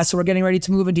 So we're getting ready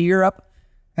to move into Europe.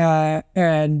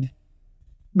 And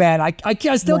man, I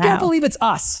still can't believe it's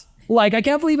us. Like, I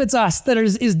can't believe it's us that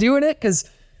is doing it, because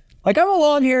like, I'm a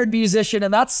long-haired musician,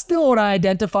 and that's still what I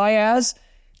identify as,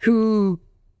 who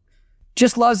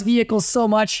just loves vehicles so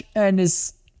much, and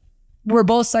we're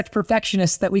both such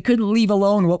perfectionists that we couldn't leave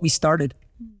alone what we started.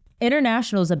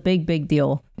 International is a big, big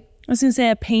deal. I was going to say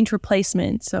a paint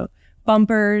replacement. So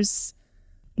bumpers,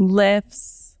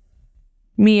 lifts,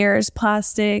 mirrors,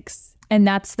 plastics. And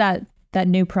that's that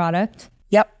new product.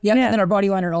 Yep. Yeah. And then our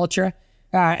Bodyliner Ultra.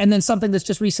 And then something that's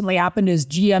just recently happened is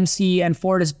GMC and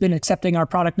Ford has been accepting our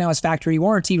product now as factory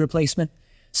warranty replacement.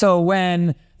 So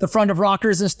when the front of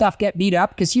rockers and stuff get beat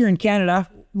up, because here in Canada,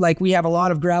 like, we have a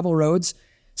lot of gravel roads.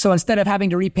 So instead of having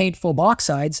to repaint full box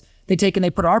sides, they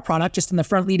put our product just in the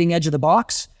front leading edge of the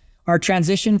box. Our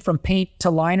transition from paint to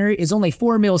liner is only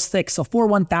 4 mils thick, so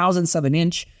 4/1000ths of an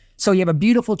inch. So you have a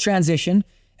beautiful transition,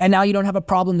 and now you don't have a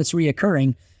problem that's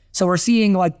reoccurring. So we're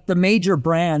seeing like the major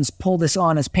brands pull this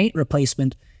on as paint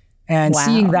replacement, and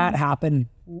seeing that happen.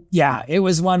 Yeah, it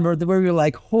was one where we were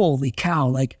like, holy cow,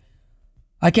 like,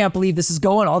 I can't believe this is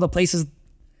going all the places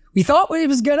we thought it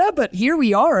was gonna, but here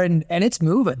we are, and it's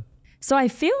moving. So I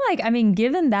feel like, I mean,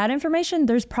 given that information,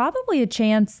 there's probably a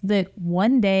chance that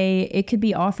one day it could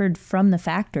be offered from the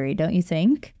factory, don't you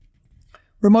think?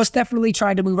 We're most definitely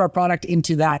trying to move our product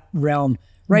into that realm.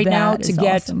 Right now, to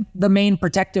get the main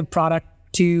protective product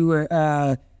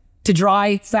to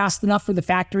dry fast enough for the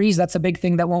factories, that's a big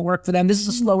thing that won't work for them. This is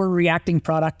a slower reacting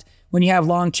product. When you have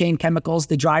long chain chemicals,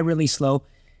 they dry really slow.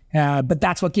 But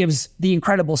that's what gives the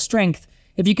incredible strength.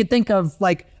 If you could think of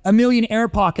like a million air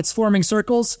pockets forming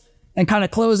circles and kind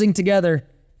of closing together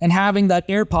and having that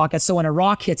air pocket, so when a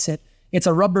rock hits it, it's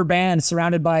a rubber band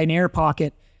surrounded by an air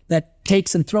pocket that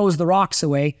takes and throws the rocks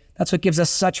away. That's what gives us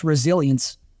such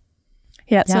resilience.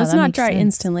 Yeah, so it's not dry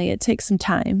instantly. It takes some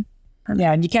time.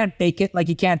 Yeah, and you can't bake it. Like,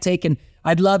 you can't take and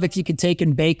I'd love if you could take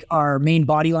and bake our main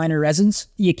Bodyliner resins.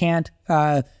 You can't.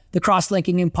 The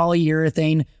cross-linking in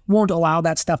polyurethane won't allow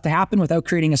that stuff to happen without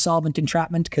creating a solvent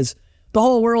entrapment, because the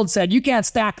whole world said, you can't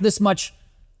stack this much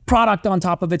product on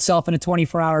top of itself in a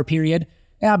 24-hour period.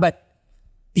 Yeah, but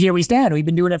here we stand. We've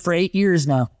been doing it for 8 years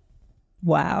now.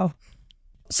 Wow.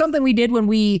 Something we did when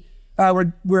we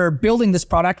were building this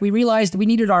product, we realized we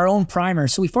needed our own primer.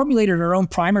 So we formulated our own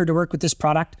primer to work with this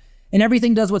product, and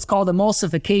everything does what's called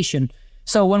emulsification.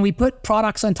 So when we put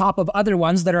products on top of other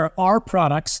ones that are our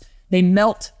products, they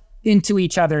melt into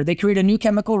each other. They create a new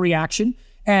chemical reaction,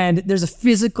 and there's a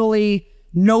physically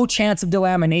no chance of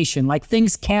delamination. Like,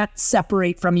 things can't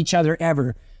separate from each other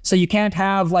ever. So you can't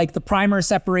have like the primer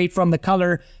separate from the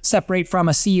color, separate from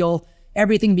a seal.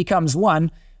 Everything becomes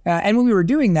one. And when we were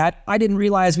doing that, I didn't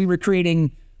realize we were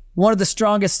creating one of the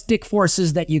strongest stick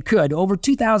forces that you could, over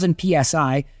 2,000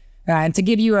 PSI. And to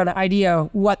give you an idea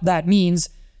what that means,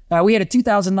 we had a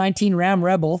 2019 Ram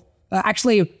Rebel.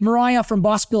 Actually, Mariah from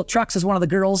Boss Built Trucks is one of the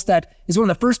girls that is one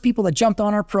of the first people that jumped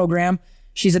on our program.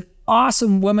 She's an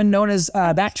awesome woman known as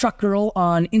That Truck Girl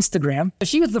on Instagram.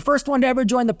 She was the first one to ever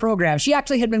join the program. She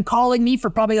actually had been calling me for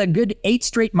probably a good 8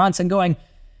 straight months and going,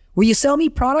 will you sell me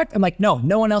product? I'm like, no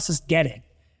one else is getting it.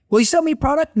 Will you sell me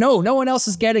product? No one else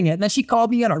is getting it. And then she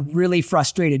called me on a really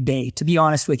frustrated day, to be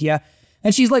honest with you.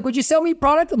 And she's like, would you sell me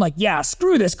product? I'm like, yeah,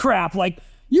 screw this crap. Like,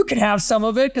 you can have some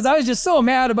of it, because I was just so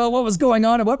mad about what was going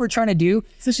on and what we're trying to do.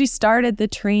 So she started the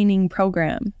training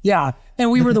program. Yeah.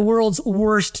 And we were the world's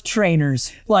worst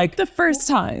trainers. Like, the first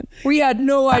time. We had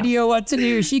no idea what to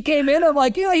do. She came in, I'm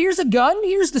like, yeah, here's a gun,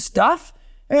 here's the stuff.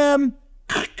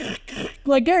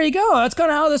 Like, there you go. That's kind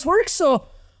of how this works. So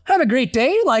have a great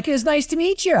day. Like, it's nice to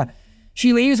meet you.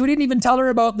 She leaves. We didn't even tell her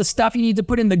about the stuff you need to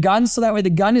put in the gun, so that way the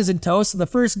gun isn't toast. So the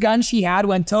first gun she had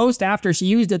went toast after she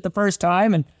used it the first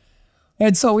time.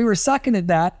 And so we were sucking at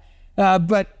that.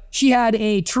 But she had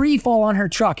a tree fall on her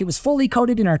truck. It was fully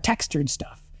coated in our textured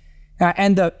stuff.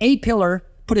 And the A-pillar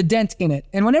put a dent in it.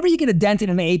 And whenever you get a dent in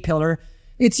an A-pillar,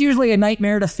 it's usually a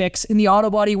nightmare to fix. In the auto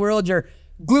body world, you're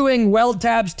gluing weld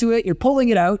tabs to it, you're pulling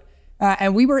it out.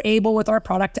 And we were able with our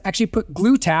product to actually put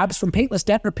glue tabs from paintless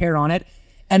dent repair on it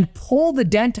and pull the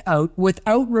dent out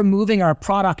without removing our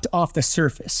product off the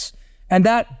surface. And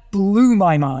that blew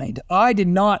my mind. I did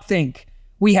not think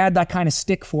we had that kind of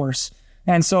stick force.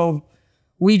 And so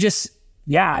we just,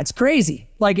 it's crazy.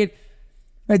 Like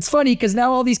it's funny because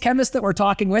now all these chemists that we're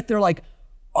talking with, they're like,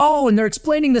 oh, and they're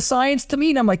explaining the science to me.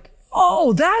 And I'm like,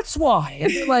 oh, that's why.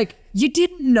 And they're like, you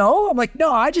didn't know? I'm like,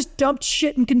 no, I just dumped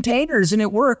shit in containers and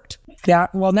it worked. Yeah,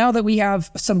 well, now that we have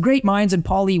some great minds in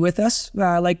poly with us,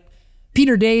 like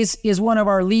Peter Days is one of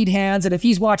our lead hands. And if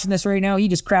he's watching this right now, he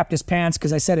just crapped his pants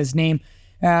because I said his name.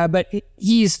 But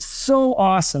he's so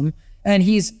awesome. And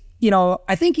he's,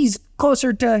 I think he's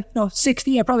closer to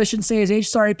 60. I probably shouldn't say his age.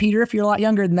 Sorry, Peter, if you're a lot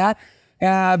younger than that.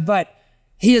 But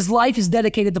his life is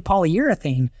dedicated to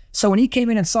polyurethane. So when he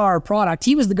came in and saw our product,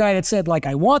 he was the guy that said, like,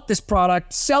 I want this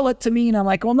product, sell it to me. And I'm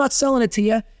like, well, I'm not selling it to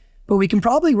you, but we can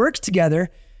probably work together.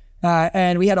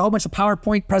 And we had a whole bunch of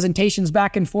PowerPoint presentations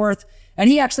back and forth. And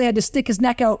he actually had to stick his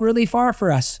neck out really far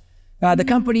for us. The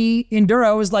company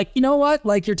Enduro was like, you know what?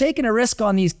 Like, you're taking a risk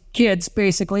on these kids,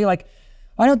 basically. Like,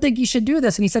 I don't think you should do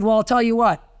this. And he said, well, I'll tell you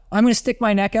what. I'm going to stick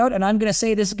my neck out and I'm going to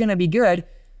say this is going to be good.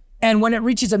 And when it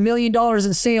reaches $1 million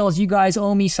in sales, you guys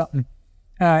owe me something.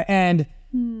 And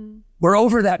we're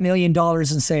over that $1 million in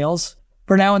sales.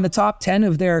 We're now in the top 10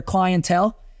 of their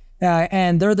clientele.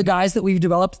 And they're the guys that we've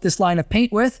developed this line of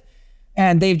paint with.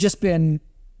 And they've just been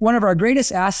one of our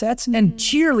greatest assets and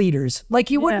cheerleaders. Like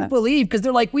you wouldn't believe, because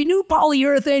they're like, we knew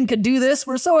polyurethane could do this.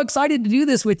 We're so excited to do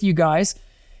this with you guys.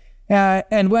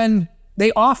 And when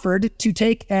they offered to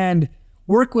take and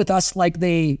work with us like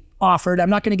they offered, I'm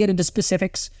not going to get into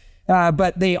specifics,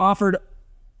 but they offered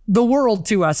the world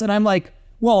to us. And I'm like,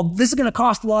 well, this is going to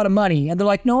cost a lot of money. And they're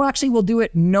like, no, actually, we'll do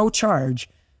it no charge.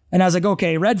 And I was like,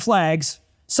 okay, red flags.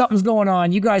 Something's going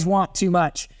on. You guys want too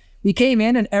much. We came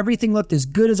in and everything looked as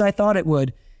good as I thought it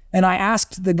would. And I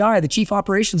asked the guy, the chief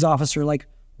operations officer, like,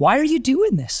 why are you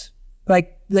doing this?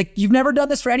 Like you've never done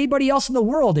this for anybody else in the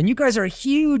world. And you guys are a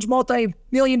huge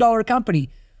multi-million-dollar company.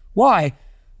 Why?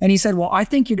 And he said, well, I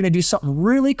think you're going to do something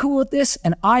really cool with this.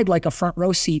 And I'd like a front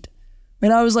row seat.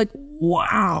 And I was like,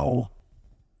 wow.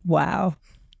 Wow.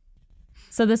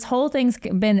 So this whole thing's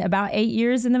been about 8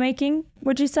 years in the making,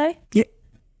 would you say? Yeah.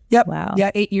 Yep. Wow.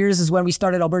 Yeah, 8 years is when we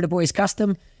started Alberta Boys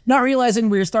Custom. Not realizing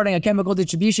we were starting a chemical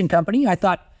distribution company, I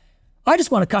thought, I just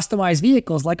want to customize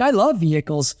vehicles. Like, I love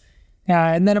vehicles.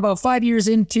 And then about 5 years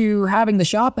into having the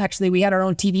shop, actually, we had our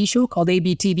own TV show called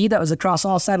ABTV that was across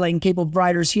all satellite and cable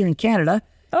providers here in Canada.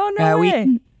 Oh, no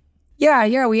way.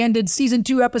 We ended season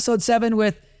 2, episode 7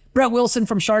 with Brett Wilson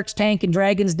from Shark's Tank and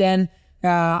Dragon's Den.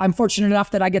 I'm fortunate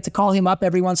enough that I get to call him up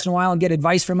every once in a while and get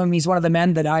advice from him. He's one of the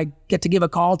men that I get to give a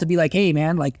call to be like, hey,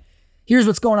 man, like, here's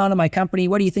what's going on in my company.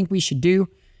 What do you think we should do?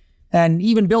 And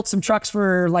even built some trucks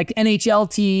for like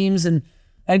NHL teams and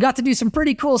got to do some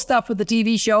pretty cool stuff with the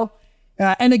TV show.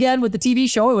 And again, with the TV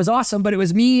show, it was awesome, but it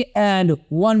was me and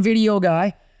one video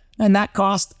guy. And that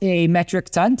cost a metric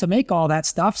ton to make all that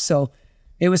stuff. So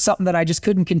it was something that I just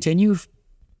couldn't continue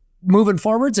moving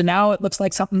forwards. And now it looks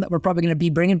like something that we're probably going to be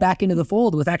bringing back into the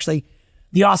fold with actually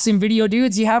the awesome video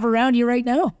dudes you have around you right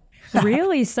now.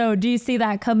 Really? So do you see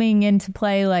that coming into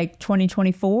play like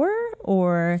 2024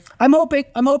 or? I'm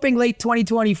hoping late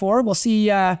 2024. We'll see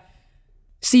kind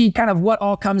of what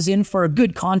all comes in for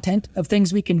good content of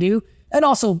things we can do, and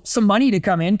also some money to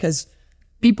come in, because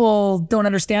people don't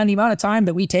understand the amount of time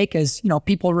that we take as,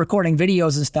 people recording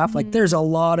videos and stuff. Like, there's a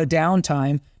lot of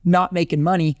downtime not making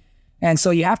money. And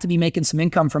so you have to be making some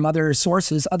income from other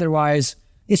sources. Otherwise,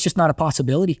 it's just not a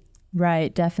possibility.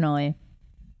 Right. Definitely.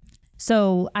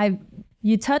 So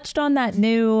you touched on the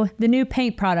new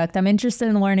paint product. I'm interested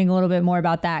in learning a little bit more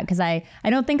about that, because I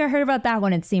don't think I heard about that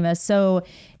one at SEMA. So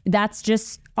that's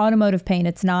just automotive paint.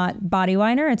 It's not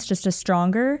Bodyliner. It's just a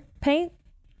stronger paint.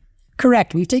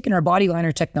 Correct. We've taken our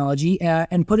Bodyliner technology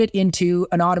and put it into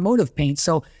an automotive paint.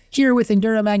 So here with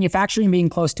Enduro Manufacturing being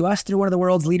close to us, they're one of the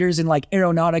world's leaders in like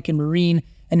aeronautic and marine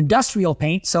and industrial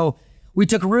paint. So we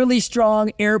took really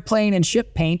strong airplane and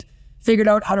ship paint, figured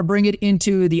out how to bring it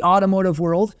into the automotive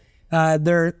world.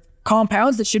 They're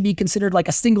compounds that should be considered like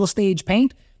a single stage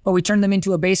paint, but we turned them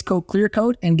into a base coat, clear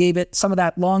coat, and gave it some of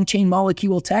that long chain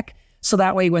molecule tech. So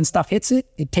that way when stuff hits it,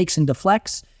 it takes and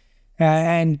deflects,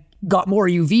 and got more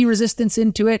UV resistance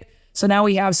into it. So now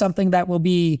we have something that will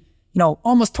be,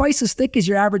 almost twice as thick as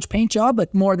your average paint job,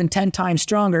 but more than 10 times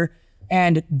stronger.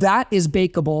 And that is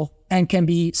bakeable and can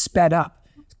be sped up,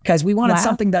 because we wanted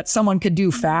something that someone could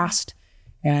do fast.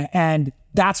 And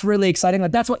that's really exciting.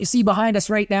 Like, that's what you see behind us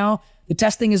right now. The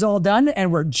testing is all done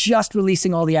and we're just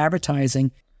releasing all the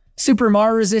advertising. Super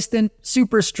Mar resistant,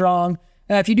 super strong.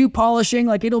 If you do polishing,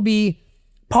 like it'll be,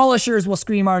 polishers will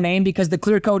scream our name because the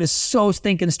clear coat is so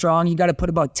stinking strong. You got to put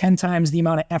about 10 times the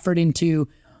amount of effort into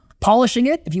polishing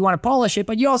it if you want to polish it,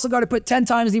 but you also got to put 10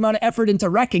 times the amount of effort into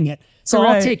wrecking it. So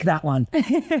I'll take that one.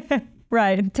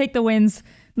 Right. Take the wins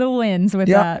with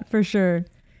that for sure.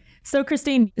 So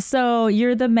Kristine, so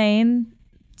you're the main,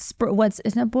 what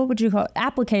would you call it?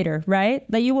 Applicator, right?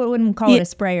 That you wouldn't call it a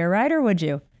sprayer, right? Or would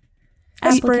you?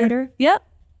 Applicator? Yep.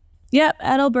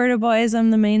 At Alberta Boys,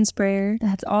 I'm the main sprayer.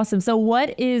 That's awesome. So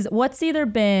what's either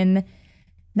been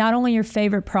not only your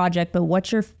favorite project, but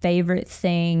what's your favorite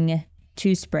thing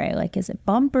to spray? Like, is it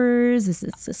bumpers? Is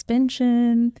it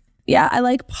suspension? Yeah, I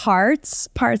like parts.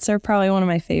 Parts are probably one of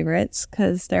my favorites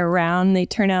because they're round. They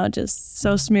turn out just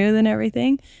so smooth and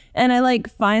everything. And I like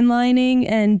fine lining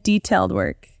and detailed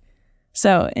work.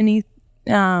 So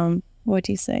what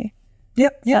do you say?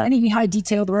 Yep. Yeah. Any high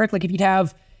detailed work, like if you'd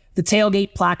have the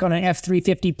tailgate plaque on an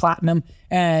F350 Platinum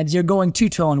and you're going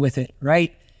two-tone with it,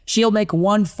 right? She'll make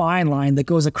one fine line that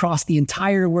goes across the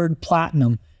entire word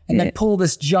Platinum and then pull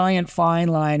this giant fine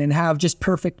line and have just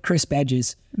perfect crisp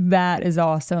edges. That is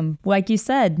awesome. Like you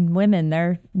said, women,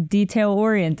 they're detail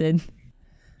oriented.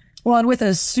 Well, and with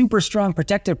a super strong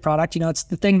protective product, it's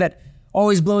the thing that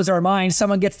always blows our mind.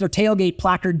 Someone gets their tailgate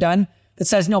placard done that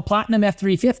says, Platinum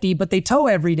F350, but they tow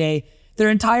every day. Their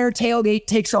entire tailgate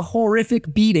takes a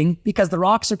horrific beating because the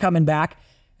rocks are coming back,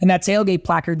 and that tailgate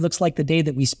placard looks like the day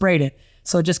that we sprayed it.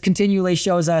 So it just continually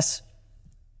shows us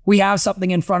we have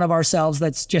something in front of ourselves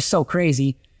that's just so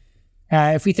crazy.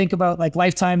 If we think about like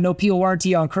lifetime no peel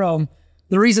warranty on chrome,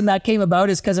 the reason that came about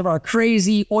is because of our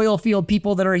crazy oil field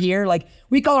people that are here. Like,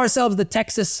 we call ourselves the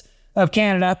Texas of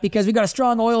Canada because we got a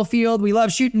strong oil field. We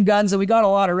love shooting guns and we got a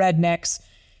lot of rednecks.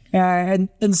 And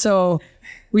so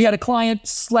we had a client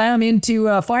slam into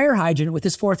a fire hydrant with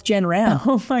his 4th gen Ram.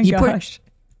 Oh my gosh.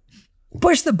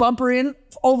 Pushed the bumper in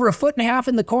over 1.5 feet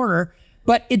in the corner,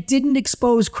 but it didn't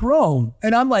expose chrome.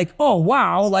 And I'm like, oh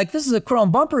wow, like this is a chrome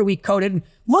bumper we coated.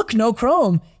 Look, no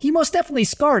chrome. He most definitely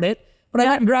scarred it. But I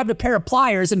went and grabbed a pair of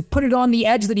pliers and put it on the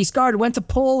edge that he scarred, went to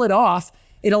pull it off.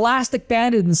 It elastic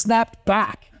banded and snapped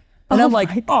back. And I'm like,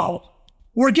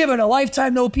 we're giving a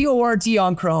lifetime no peel warranty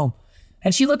on chrome.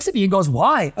 And she looks at me and goes,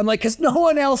 why? I'm like, because no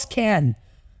one else can.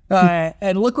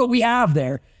 And look what we have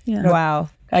there. Yeah. Wow.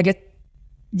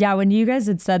 Yeah, when you guys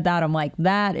had said that, I'm like,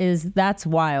 that's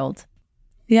wild.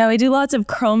 Yeah, we do lots of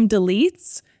chrome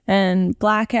deletes and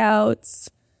blackouts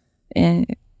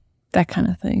and that kind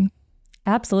of thing.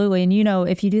 Absolutely. And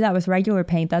if you do that with regular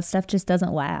paint, that stuff just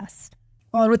doesn't last.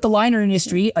 Well, and with the liner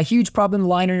industry, a huge problem the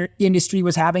liner industry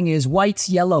was having is whites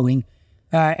yellowing.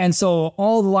 And so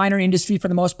all the liner industry, for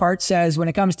the most part, says when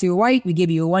it comes to white, we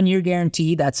give you a 1-year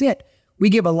guarantee. That's it. We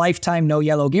give a lifetime no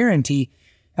yellow guarantee.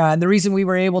 And the reason we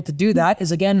were able to do that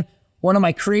is, again, one of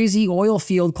my crazy oil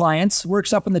field clients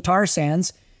works up in the tar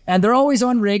sands, and they're always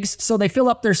on rigs. So they fill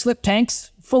up their slip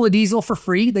tanks full of diesel for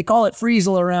free. They call it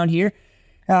freezel around here.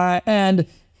 And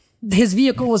his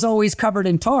vehicle was always covered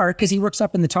in tar because he works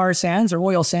up in the tar sands or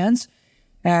oil sands.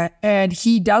 And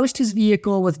he doused his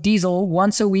vehicle with diesel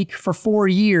once a week for 4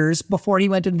 years before he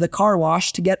went into the car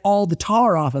wash to get all the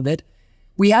tar off of it.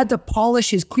 We had to polish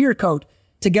his clear coat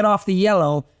to get off the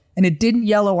yellow, and it didn't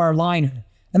yellow our liner.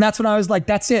 And that's when I was like,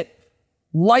 that's it.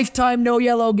 Lifetime no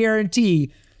yellow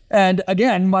guarantee. And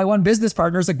again, my one business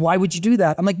partner is like, why would you do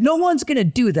that? I'm like, no one's going to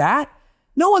do that.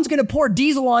 No one's going to pour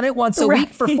diesel on it once a week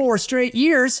for 4 straight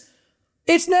years.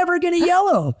 It's never going to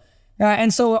yellow.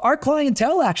 And so our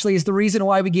clientele actually is the reason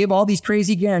why we give all these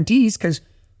crazy guarantees, because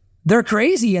they're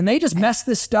crazy and they just mess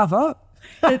this stuff up.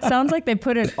 It sounds like they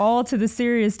put it all to the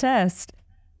serious test.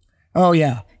 Oh,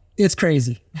 yeah. It's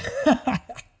crazy.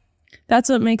 That's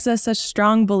what makes us such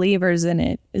strong believers in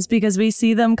it, is because we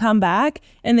see them come back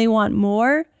and they want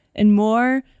more and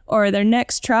more, or their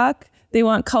next truck, they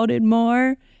want coated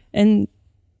more. And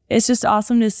it's just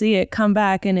awesome to see it come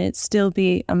back and it still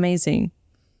be amazing.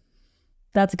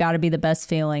 That's got to be the best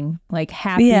feeling, like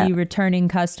happy returning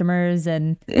customers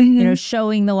and,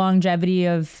 showing the longevity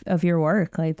of your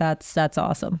work. Like that's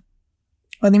awesome.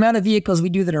 Well, the amount of vehicles we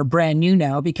do that are brand new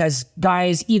now, because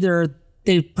guys, either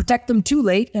they protect them too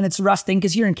late and it's rusting,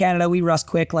 because here in Canada, we rust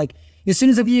quick. Like as soon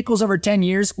as a vehicle's over 10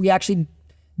 years, we actually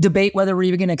debate whether we're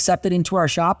even going to accept it into our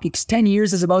shop, because 10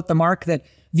 years is about the mark that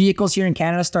vehicles here in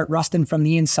Canada start rusting from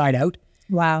the inside out.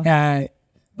 Wow.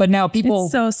 But now people...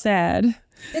 It's so sad.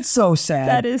 It's so sad.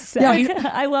 That is sad.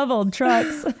 Yeah, I love old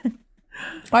trucks.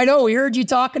 I know. We heard you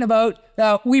talking about,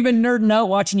 we've been nerding out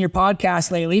watching your podcast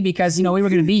lately because, we were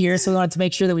going to be here. So we wanted to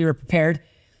make sure that we were prepared.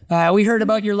 We heard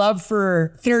about your love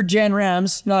for 3rd gen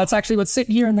Rams. That's actually what's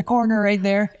sitting here in the corner right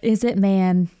there. Is it,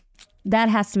 man? That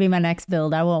has to be my next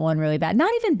build. I want one really bad.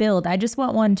 Not even build. I just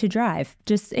want one to drive.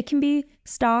 Just, it can be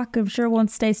stock. I'm sure it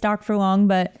won't stay stock for long,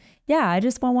 but yeah, I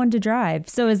just want one to drive.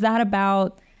 So is that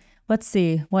about, let's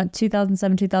see, what,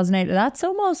 2007, 2008? That's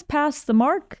almost past the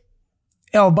mark.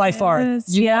 Oh, by far.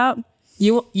 Yeah.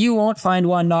 You won't find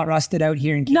one not rusted out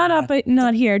here in Canada.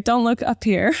 Not here. Don't look up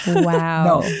here.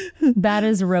 Wow. No. That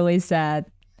is really sad.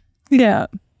 Yeah.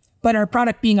 But our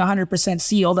product being 100%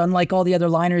 sealed, unlike all the other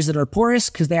liners that are porous,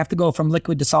 because they have to go from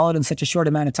liquid to solid in such a short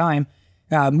amount of time,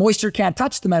 moisture can't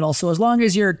touch the metal. So as long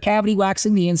as you're cavity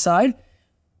waxing the inside,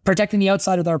 protecting the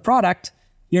outside of our product,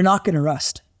 you're not going to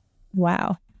rust.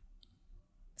 Wow.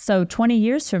 So 20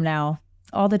 years from now,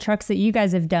 all the trucks that you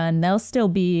guys have done, they'll still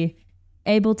be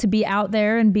able to be out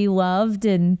there and be loved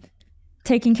and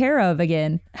taken care of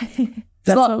again.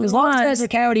 As long as you guys are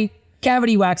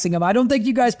cavity waxing them. I don't think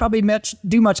you guys probably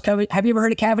do much cavity. Have you ever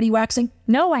heard of cavity waxing?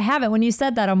 No, I haven't. When you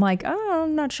said that, I'm like, oh,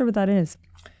 I'm not sure what that is.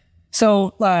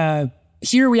 So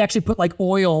here we actually put like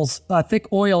oils,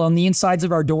 thick oil on the insides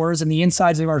of our doors and the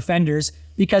insides of our fenders,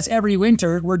 because every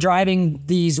winter we're driving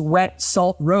these wet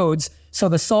salt roads. So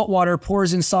the salt water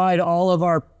pours inside all of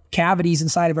our cavities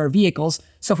inside of our vehicles.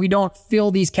 So if we don't fill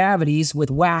these cavities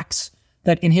with wax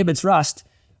that inhibits rust,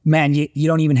 man, you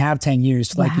don't even have 10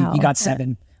 years. Like Wow. you got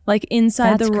 7. Like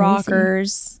inside That's the crazy.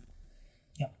 rockers.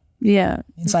 Yeah. Yeah.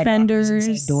 Inside Fenders. rockers,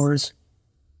 inside doors.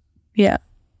 Yeah.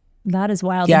 That is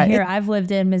wild. Yeah, And here, I've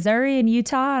lived in Missouri and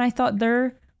Utah, and I thought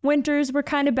their winters were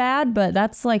kind of bad, but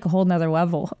that's like a whole nother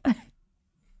level.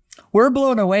 We're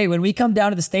blown away when we come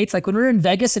down to the States. Like when we're in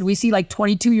Vegas and we see like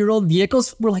 22-year-old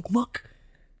vehicles, we're like, look,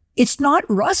 it's not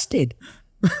rusted.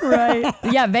 Right.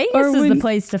 Yeah, Vegas is the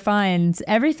place to find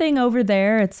everything over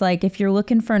there. It's like if you're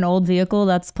looking for an old vehicle,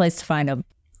 that's the place to find them.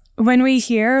 When we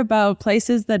hear about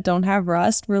places that don't have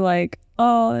rust, we're like,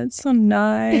 oh, that's so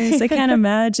nice. I can't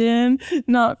imagine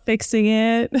not fixing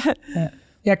it.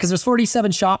 Yeah, because there's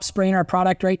 47 shops spraying our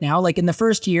product right now. Like in the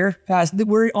first year,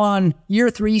 we're on year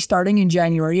 3 starting in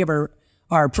January of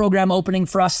our program opening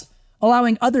for us,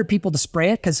 allowing other people to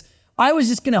spray it, because I was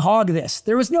just going to hog this.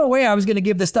 There was no way I was going to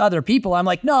give this to other people. I'm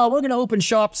like, no, we're going to open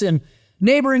shops in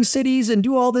neighboring cities and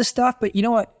do all this stuff. But you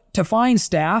know what? To find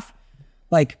staff,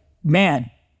 like, man,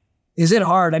 is it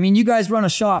hard? I mean, you guys run a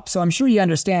shop, so I'm sure you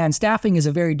understand staffing is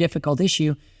a very difficult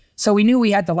issue. So we knew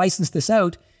we had to license this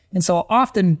out. And so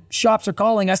often shops are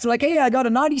calling us. They're like, hey, I got a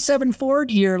 97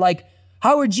 Ford here. Like,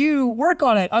 how would you work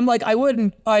on it? I'm like, I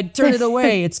wouldn't. I'd turn it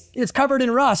away. It's covered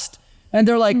in rust. And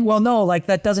they're like, well, no, like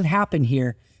that doesn't happen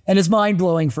here. And it's mind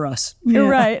blowing for us. You're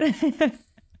right.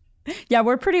 Yeah,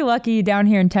 we're pretty lucky down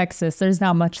here in Texas. There's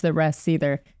not much that rests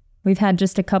either. We've had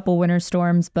just a couple winter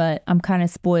storms, but I'm kind of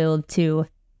spoiled to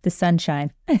the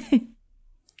sunshine.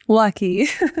 Lucky.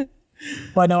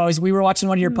 But no, we were watching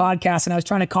one of your podcasts and I was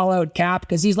trying to call out Cap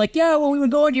because he's like, yeah, well, we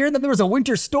would go in here and then there was a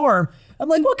winter storm. I'm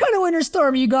like, what kind of winter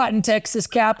storm you got in Texas,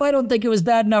 Cap? I don't think it was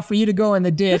bad enough for you to go in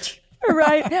the ditch.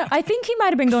 Right. I think he might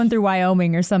have been going through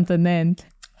Wyoming or something then.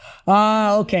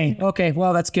 Okay.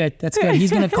 Well, that's good. He's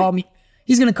going to call me.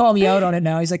 He's going to call me out on it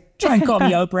now. He's like, try and call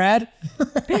me out, Brad.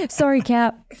 Sorry,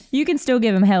 Cap. You can still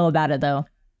give him hell about it, though.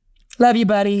 Love you,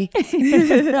 buddy. By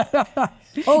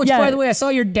the way, I saw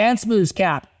your dance moves,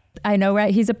 Cap. I know,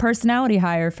 right? He's a personality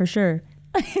hire for sure.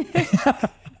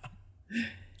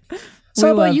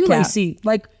 So about you, Lacey,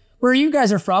 like where you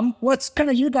guys are from, what's kind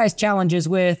of your guys' challenges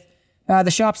with the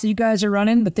shops that you guys are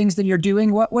running, the things that you're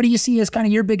doing? What do you see as kind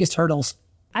of your biggest hurdles?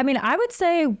 I mean, I would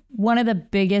say one of the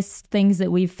biggest things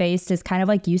that we've faced is kind of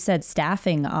like you said,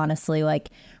 staffing, honestly.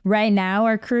 Like right now,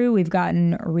 our crew, we've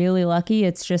gotten really lucky.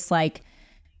 It's just like,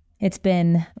 it's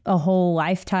been a whole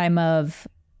lifetime of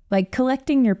like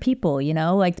collecting your people, you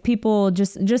know, like people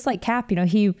just like Cap, you know,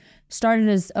 he started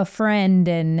as a friend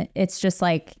and it's just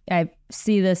like, I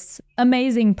see this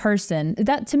amazing person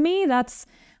that to me, that's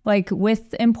like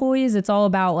with employees, it's all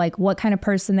about like what kind of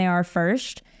person they are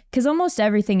first. Because almost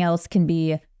everything else can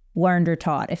be learned or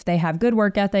taught if they have good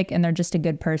work ethic and they're just a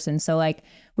good person. So like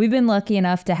we've been lucky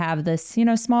enough to have this, you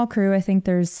know, small crew. I think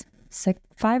there's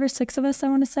 5 or 6 of us, I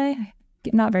want to say.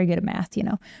 Not very good at math, you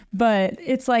know. But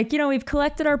it's like, you know, we've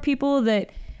collected our people that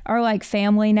are like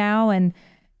family now. And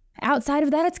outside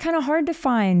of that, it's kind of hard to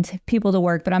find people to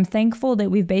work. But I'm thankful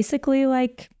that we've basically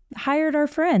like hired our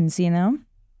friends, you know?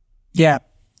 Yeah.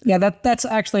 Yeah, that's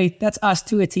us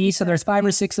to a T. So there's 5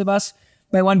 or 6 of us.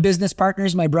 My one business partner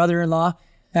is my brother-in-law.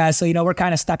 So, you know, we're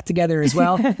kind of stuck together as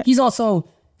well. He's also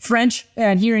French.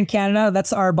 And here in Canada,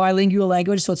 that's our bilingual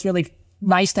language. So it's really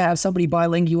nice to have somebody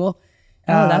bilingual.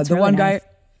 That's the really one nice. guy,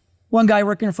 one guy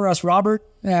working for us, Robert,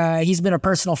 he's been a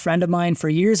personal friend of mine for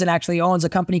years and actually owns a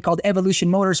company called Evolution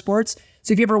Motorsports.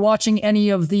 So if you're ever watching any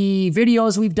of the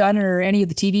videos we've done or any of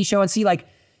the TV show and see like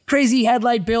crazy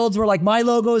headlight builds where like my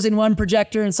logo's in one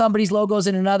projector and somebody's logo's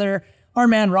in another, our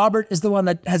man Robert is the one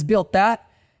that has built that.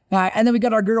 And then we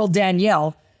got our girl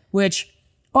Danielle, which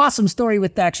awesome story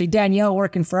with actually Danielle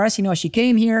working for us. You know, she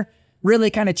came here, really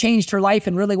kind of changed her life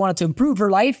and really wanted to improve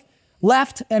her life,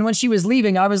 left. And when she was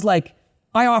leaving, I was like,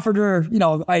 I offered her, you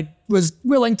know, I was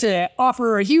willing to offer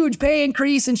her a huge pay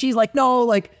increase. And she's like, no,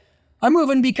 like I'm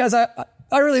moving because I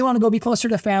really want to go be closer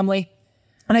to family.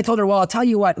 And I told her, well, I'll tell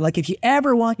you what, like if you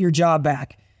ever want your job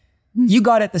back, you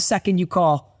got it the second you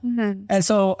call. Mm-hmm. And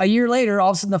so a year later, all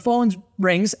of a sudden the phone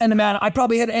rings and man, I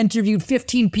probably had interviewed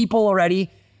 15 people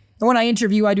already. And when I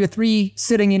interview, I do a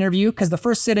 3-sitting interview because the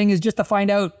first sitting is just to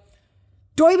find out,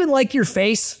 do I even like your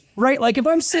face, right? Like if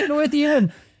I'm sitting with you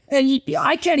and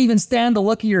I can't even stand the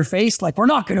look of your face, like we're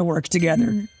not going to work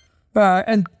together.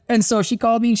 And so she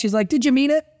called me and she's like, did you mean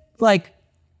it? Like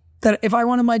that if I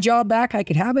wanted my job back, I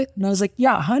could have it? And I was like,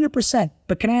 yeah, 100%.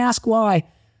 But can I ask why?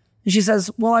 And she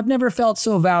says, well, I've never felt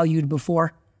so valued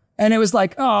before. And it was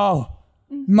like, oh,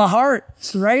 my heart,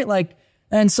 right? Like,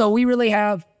 and so we really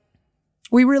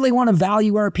want to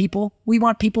value our people. We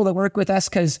want people that work with us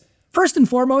because first and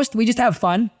foremost, we just have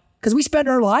fun because we spend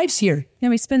our lives here. Yeah,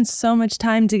 we spend so much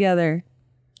time together.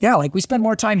 Yeah, like we spend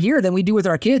more time here than we do with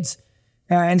our kids.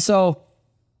 And so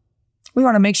we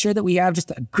want to make sure that we have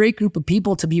just a great group of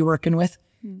people to be working with.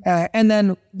 And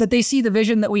then that they see the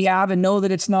vision that we have and know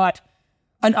that it's not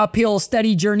an uphill,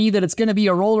 steady journey, that it's going to be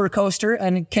a roller coaster.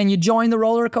 And can you join the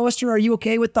roller coaster? Are you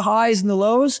okay with the highs and the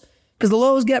lows? Because the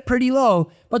lows get pretty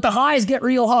low, but the highs get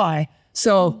real high.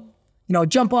 So, you know,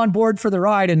 jump on board for the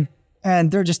ride.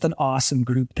 And they're just an awesome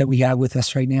group that we have with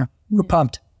us right now. We're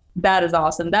pumped. That is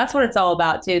awesome. That's what it's all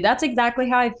about too. That's exactly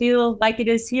how I feel like it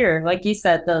is here. Like you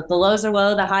said, the lows are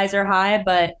low, the highs are high.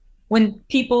 But when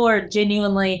people are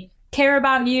genuinely care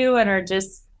about you and are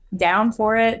just down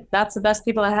for it, that's the best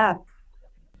people to have.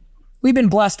 We've been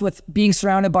blessed with being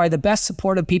surrounded by the best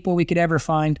supportive people we could ever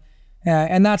find.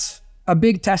 And that's a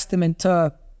big testament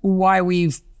to why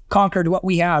we've conquered what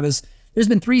we have. Is there's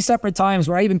been 3 separate times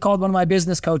where I even called one of my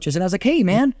business coaches and I was like, hey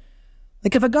man,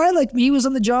 like if a guy like me was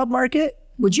on the job market,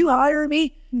 would you hire me?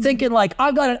 Mm-hmm. Thinking like,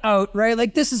 I've got it out, right?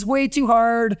 Like this is way too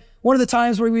hard. One of the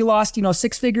times where we lost,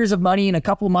 6 figures of money in a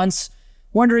couple months,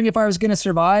 wondering if I was going to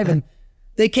survive. And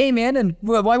they came in and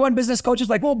my one business coach is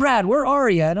like, well, Brad, where are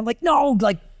you? And I'm like, no,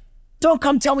 like, don't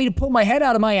come tell me to pull my head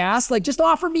out of my ass. Like just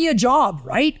offer me a job,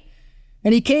 right?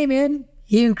 And he came in,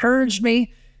 he encouraged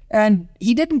me, and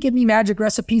he didn't give me magic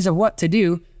recipes of what to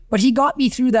do, but he got me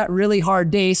through that really hard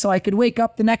day so I could wake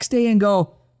up the next day and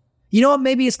go, you know what,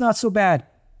 maybe it's not so bad.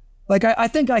 Like, I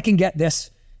think I can get this.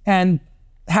 And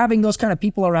having those kind of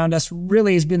people around us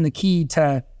really has been the key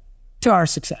to our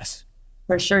success.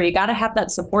 For sure. You got to have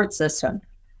that support system.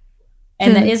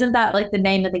 And isn't that like the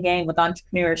name of the game with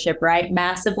entrepreneurship, right?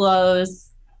 Massive lows,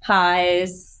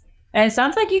 highs. And it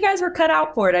sounds like you guys were cut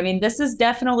out for it. I mean, this is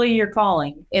definitely your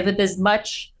calling. If it's as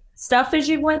much stuff as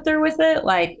you went through with it,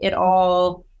 like it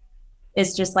all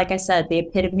is just, like I said, the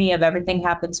epitome of everything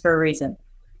happens for a reason.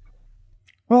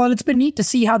 Well, and it's been neat to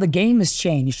see how the game has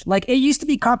changed. Like it used to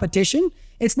be competition.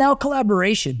 It's now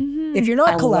collaboration. Mm-hmm. If you're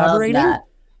not collaborating,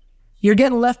 you're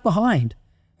getting left behind.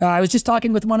 I was just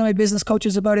talking with one of my business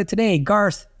coaches about it today,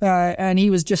 Garth, and he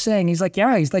was just saying, he's like,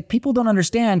 people don't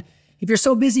understand. If you're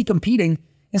so busy competing,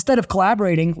 instead of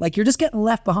collaborating, like you're just getting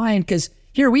left behind because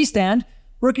here we stand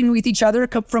working with each other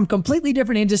from completely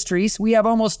different industries. We have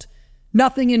almost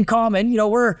nothing in common.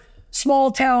 We're small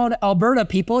town Alberta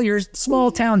people. You're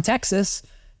small town Texas.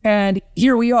 And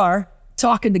here we are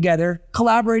talking together,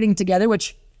 collaborating together,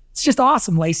 which it's just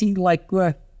awesome, Lacey. Like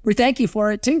we thank you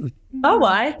for it too. Oh,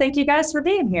 well, I thank you guys for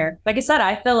being here. Like I said,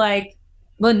 I feel like,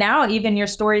 well, now even your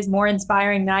story is more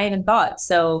inspiring than I even thought.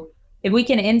 So if we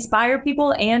can inspire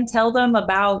people and tell them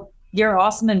about your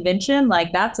awesome invention,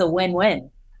 like that's a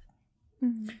win-win.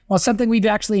 Well, something we've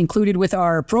actually included with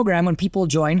our program when people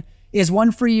join is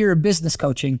 1 free year of business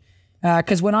coaching.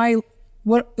 Because when I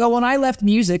left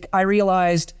music, I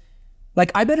realized like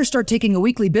I better start taking a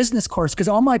weekly business course because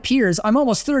all my peers, I'm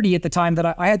almost 30 at the time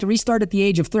that I had to restart at the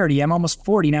age of 30. I'm almost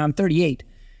 40 now, I'm 38.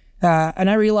 And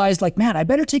I realized like, man, I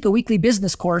better take a weekly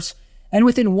business course. And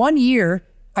within 1 year,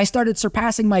 I started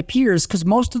surpassing my peers because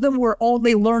most of them were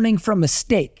only learning from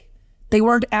mistake. They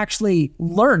weren't actually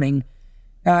learning.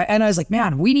 And I was like,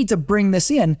 man, we need to bring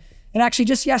this in. And actually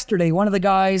just yesterday, one of the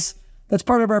guys that's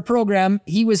part of our program,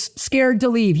 he was scared to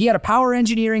leave. He had a power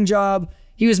engineering job.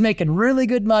 He was making really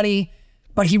good money,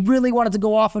 but he really wanted to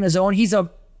go off on his own. He's a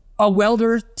a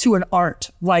welder to an art.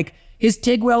 Like his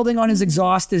TIG welding on his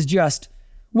exhaust is just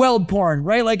weld porn,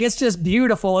 right? Like it's just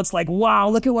beautiful. It's like, wow,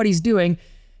 look at what he's doing.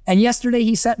 And yesterday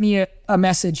he sent me a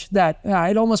message that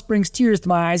it almost brings tears to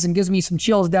my eyes and gives me some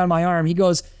chills down my arm. He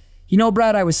goes, you know,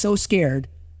 Brad, I was so scared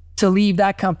to leave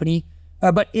that company,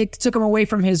 but it took him away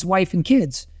from his wife and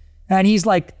kids. And he's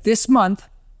like, this month,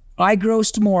 I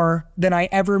grossed more than I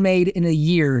ever made in a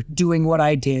year doing what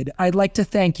I did. I'd like to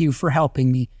thank you for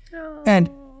helping me. Oh. And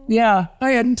yeah,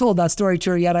 I hadn't told that story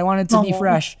to her yet. I wanted to be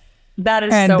fresh. That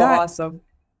is so awesome.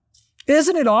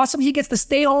 Isn't it awesome? He gets to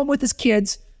stay home with his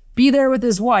kids, be there with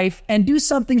his wife, and do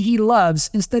something he loves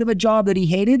instead of a job that he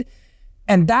hated.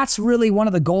 And that's really one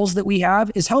of the goals that we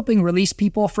have, is helping release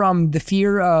people from the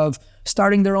fear of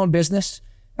starting their own business.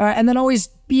 And then always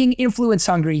being influence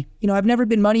hungry. You know, I've never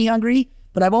been money hungry,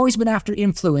 but I've always been after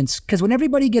influence. Because when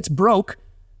everybody gets broke,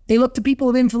 they look to people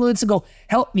of influence and go,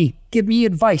 help me, give me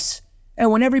advice.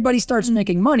 And when everybody starts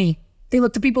making money, they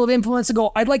look to people of influence and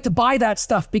go, I'd like to buy that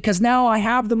stuff because now I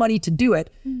have the money to do it.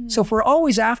 So if we're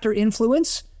always after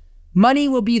influence, money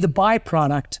will be the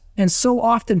byproduct. And so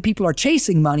often people are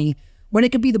chasing money when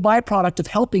it could be the byproduct of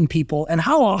helping people. And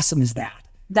how awesome is that?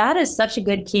 That is such a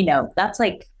good keynote. That's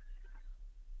like,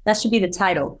 that should be the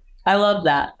title. I love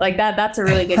that. Like that's a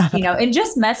really good keynote. And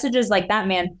just messages like that,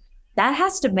 man, that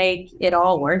has to make it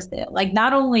all worth it. Like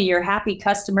not only your happy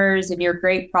customers and your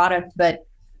great product, but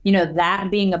you know,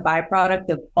 that being a byproduct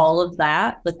of all of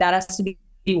that, like that has to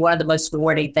be one of the most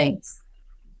rewarding things.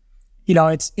 You know,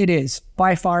 it is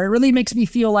by far. It really makes me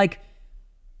feel like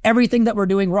everything that we're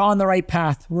doing, we're on the right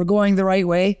path. We're going the right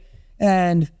way.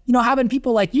 And, you know, having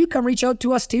people like you come reach out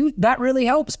to us too, that really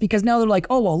helps because now they're like,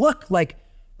 oh, well, look, like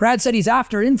Brad said he's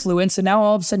after influence. And now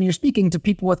all of a sudden you're speaking to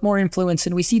people with more influence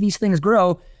and we see these things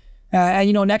grow. And,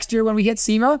 you know, next year when we hit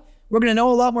SEMA, we're going to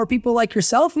know a lot more people like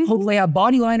yourself, hopefully have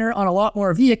Bodyliner on a lot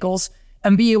more vehicles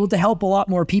and be able to help a lot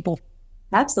more people.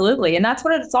 Absolutely. And that's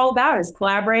what it's all about, is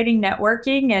collaborating,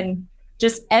 networking, and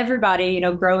just everybody, you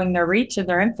know, growing their reach and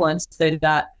their influence through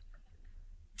that.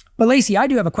 But Lacey, I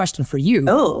do have a question for you.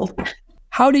 Oh.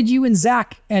 How did you and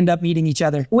Zach end up meeting each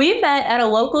other? We met at a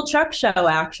local truck show,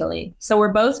 actually. So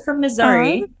we're both from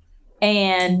Missouri,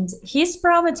 and he's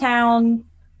from a town.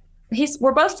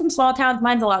 We're both from small towns.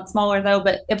 Mine's a lot smaller though,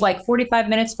 but it's like 45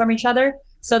 minutes from each other.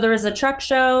 So there was a truck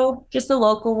show, just a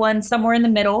local one, somewhere in the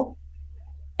middle.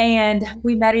 And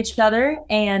we met each other,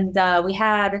 and we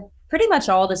had pretty much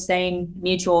all the same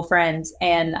mutual friends.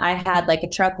 And I had like a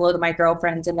truckload of my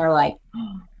girlfriends, and they're like,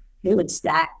 oh, who would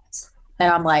Zach?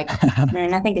 And I'm like,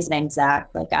 man, I think his name's Zach.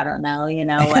 Like, I don't know, you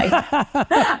know, like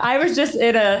I was just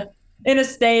in a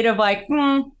state of like,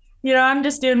 you know, I'm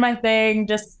just doing my thing.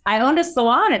 I owned a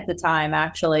salon at the time,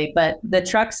 actually, but the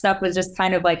truck stuff was just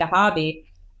kind of like a hobby.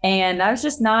 And I was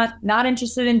just not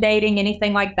interested in dating,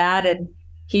 anything like that. And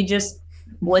he just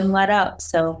wouldn't let up.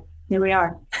 So here we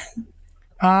are.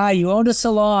 You owned a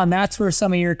salon. That's where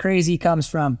some of your crazy comes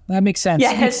from. That makes sense.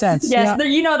 Yes, makes sense. Yes, yeah.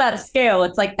 You know that scale.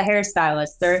 It's like the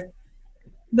hairstylists.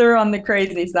 They're on the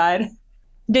crazy side.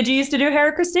 Did you used to do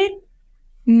hair, Kristine?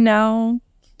 No,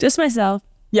 just myself.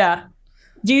 Yeah.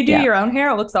 Do you do your own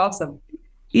hair? It looks awesome.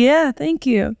 Yeah, thank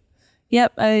you.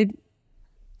 Yep, I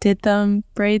did them,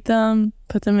 braid them,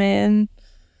 put them in.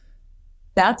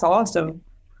 That's awesome.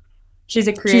 She's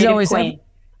a creative queen.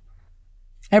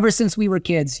 Ever since we were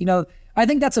kids, you know, I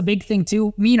think that's a big thing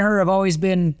too. Me and her have always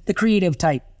been the creative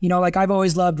type. You know, like I've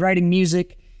always loved writing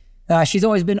music. She's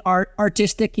always been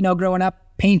artistic, you know, growing up,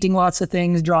 painting lots of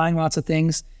things, drawing lots of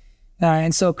things.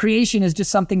 And so creation is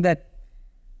just something that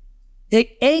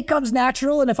it comes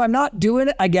natural. And if I'm not doing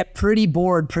it, I get pretty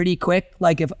bored pretty quick.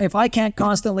 Like if I can't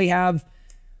constantly have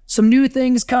some new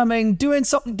things coming, doing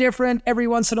something different every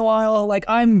once in a while, like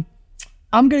I'm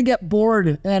going to get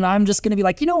bored and I'm just going to be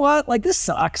like, you know what? Like this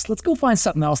sucks. Let's go find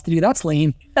something else to do. That's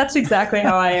lame. That's exactly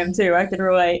how I am too. I can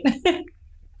relate.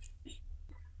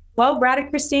 Well, Brad and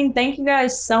Kristine, thank you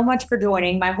guys so much for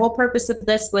joining. My whole purpose of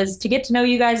this was to get to know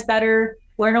you guys better,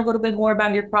 learn a little bit more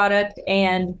about your product.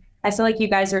 And I feel like you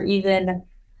guys are even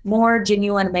more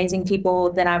genuine, amazing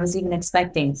people than I was even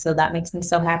expecting. So that makes me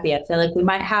so happy. I feel like we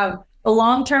might have a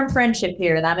long-term friendship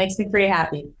here. That makes me pretty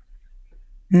happy.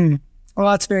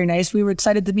 Well, that's very nice. We were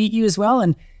excited to meet you as well.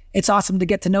 And it's awesome to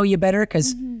get to know you better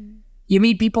because you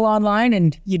meet people online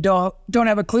and you don't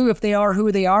have a clue if they are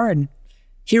who they are. And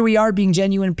here we are being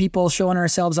genuine people, showing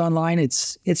ourselves online.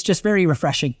 It's just very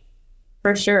refreshing.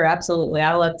 For sure. Absolutely.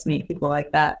 I love to meet people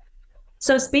like that.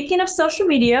 So speaking of social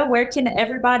media, where can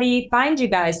everybody find you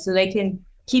guys so they can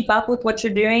keep up with what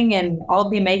you're doing and all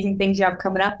the amazing things you have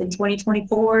coming up in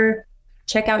 2024?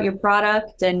 Check out your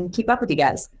product and keep up with you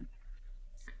guys.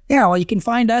 Yeah, well, you can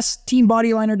find us.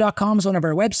 Teambodyliner.com is one of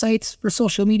our websites for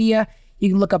social media. You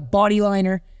can look up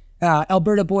Bodyliner,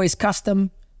 Alberta Boys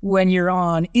Custom. When you're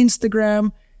on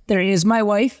Instagram, there is my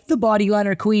wife, the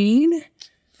Bodyliner Queen.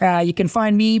 You can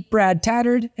find me, Brad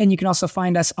Tattered, and you can also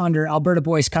find us under Alberta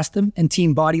Boys Custom and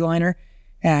Team Bodyliner.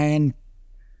 And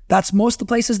that's most of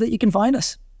the places that you can find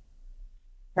us.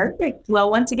 Perfect.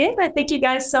 Well, once again, I thank you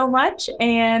guys so much.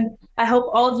 And I hope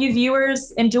all of you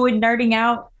viewers enjoyed nerding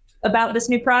out about this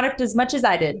new product as much as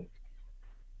I did.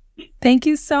 Thank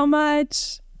you so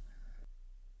much.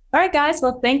 All right, guys.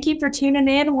 Well, thank you for tuning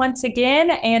in once again.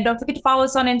 And don't forget to follow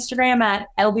us on Instagram at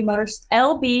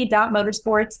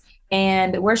lb.motorsports.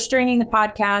 And we're streaming the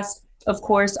podcast, of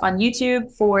course, on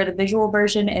YouTube for the visual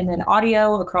version and then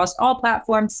audio across all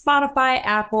platforms, Spotify,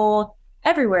 Apple,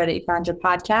 everywhere that you find your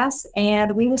podcasts.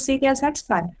 And we will see you guys next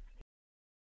time.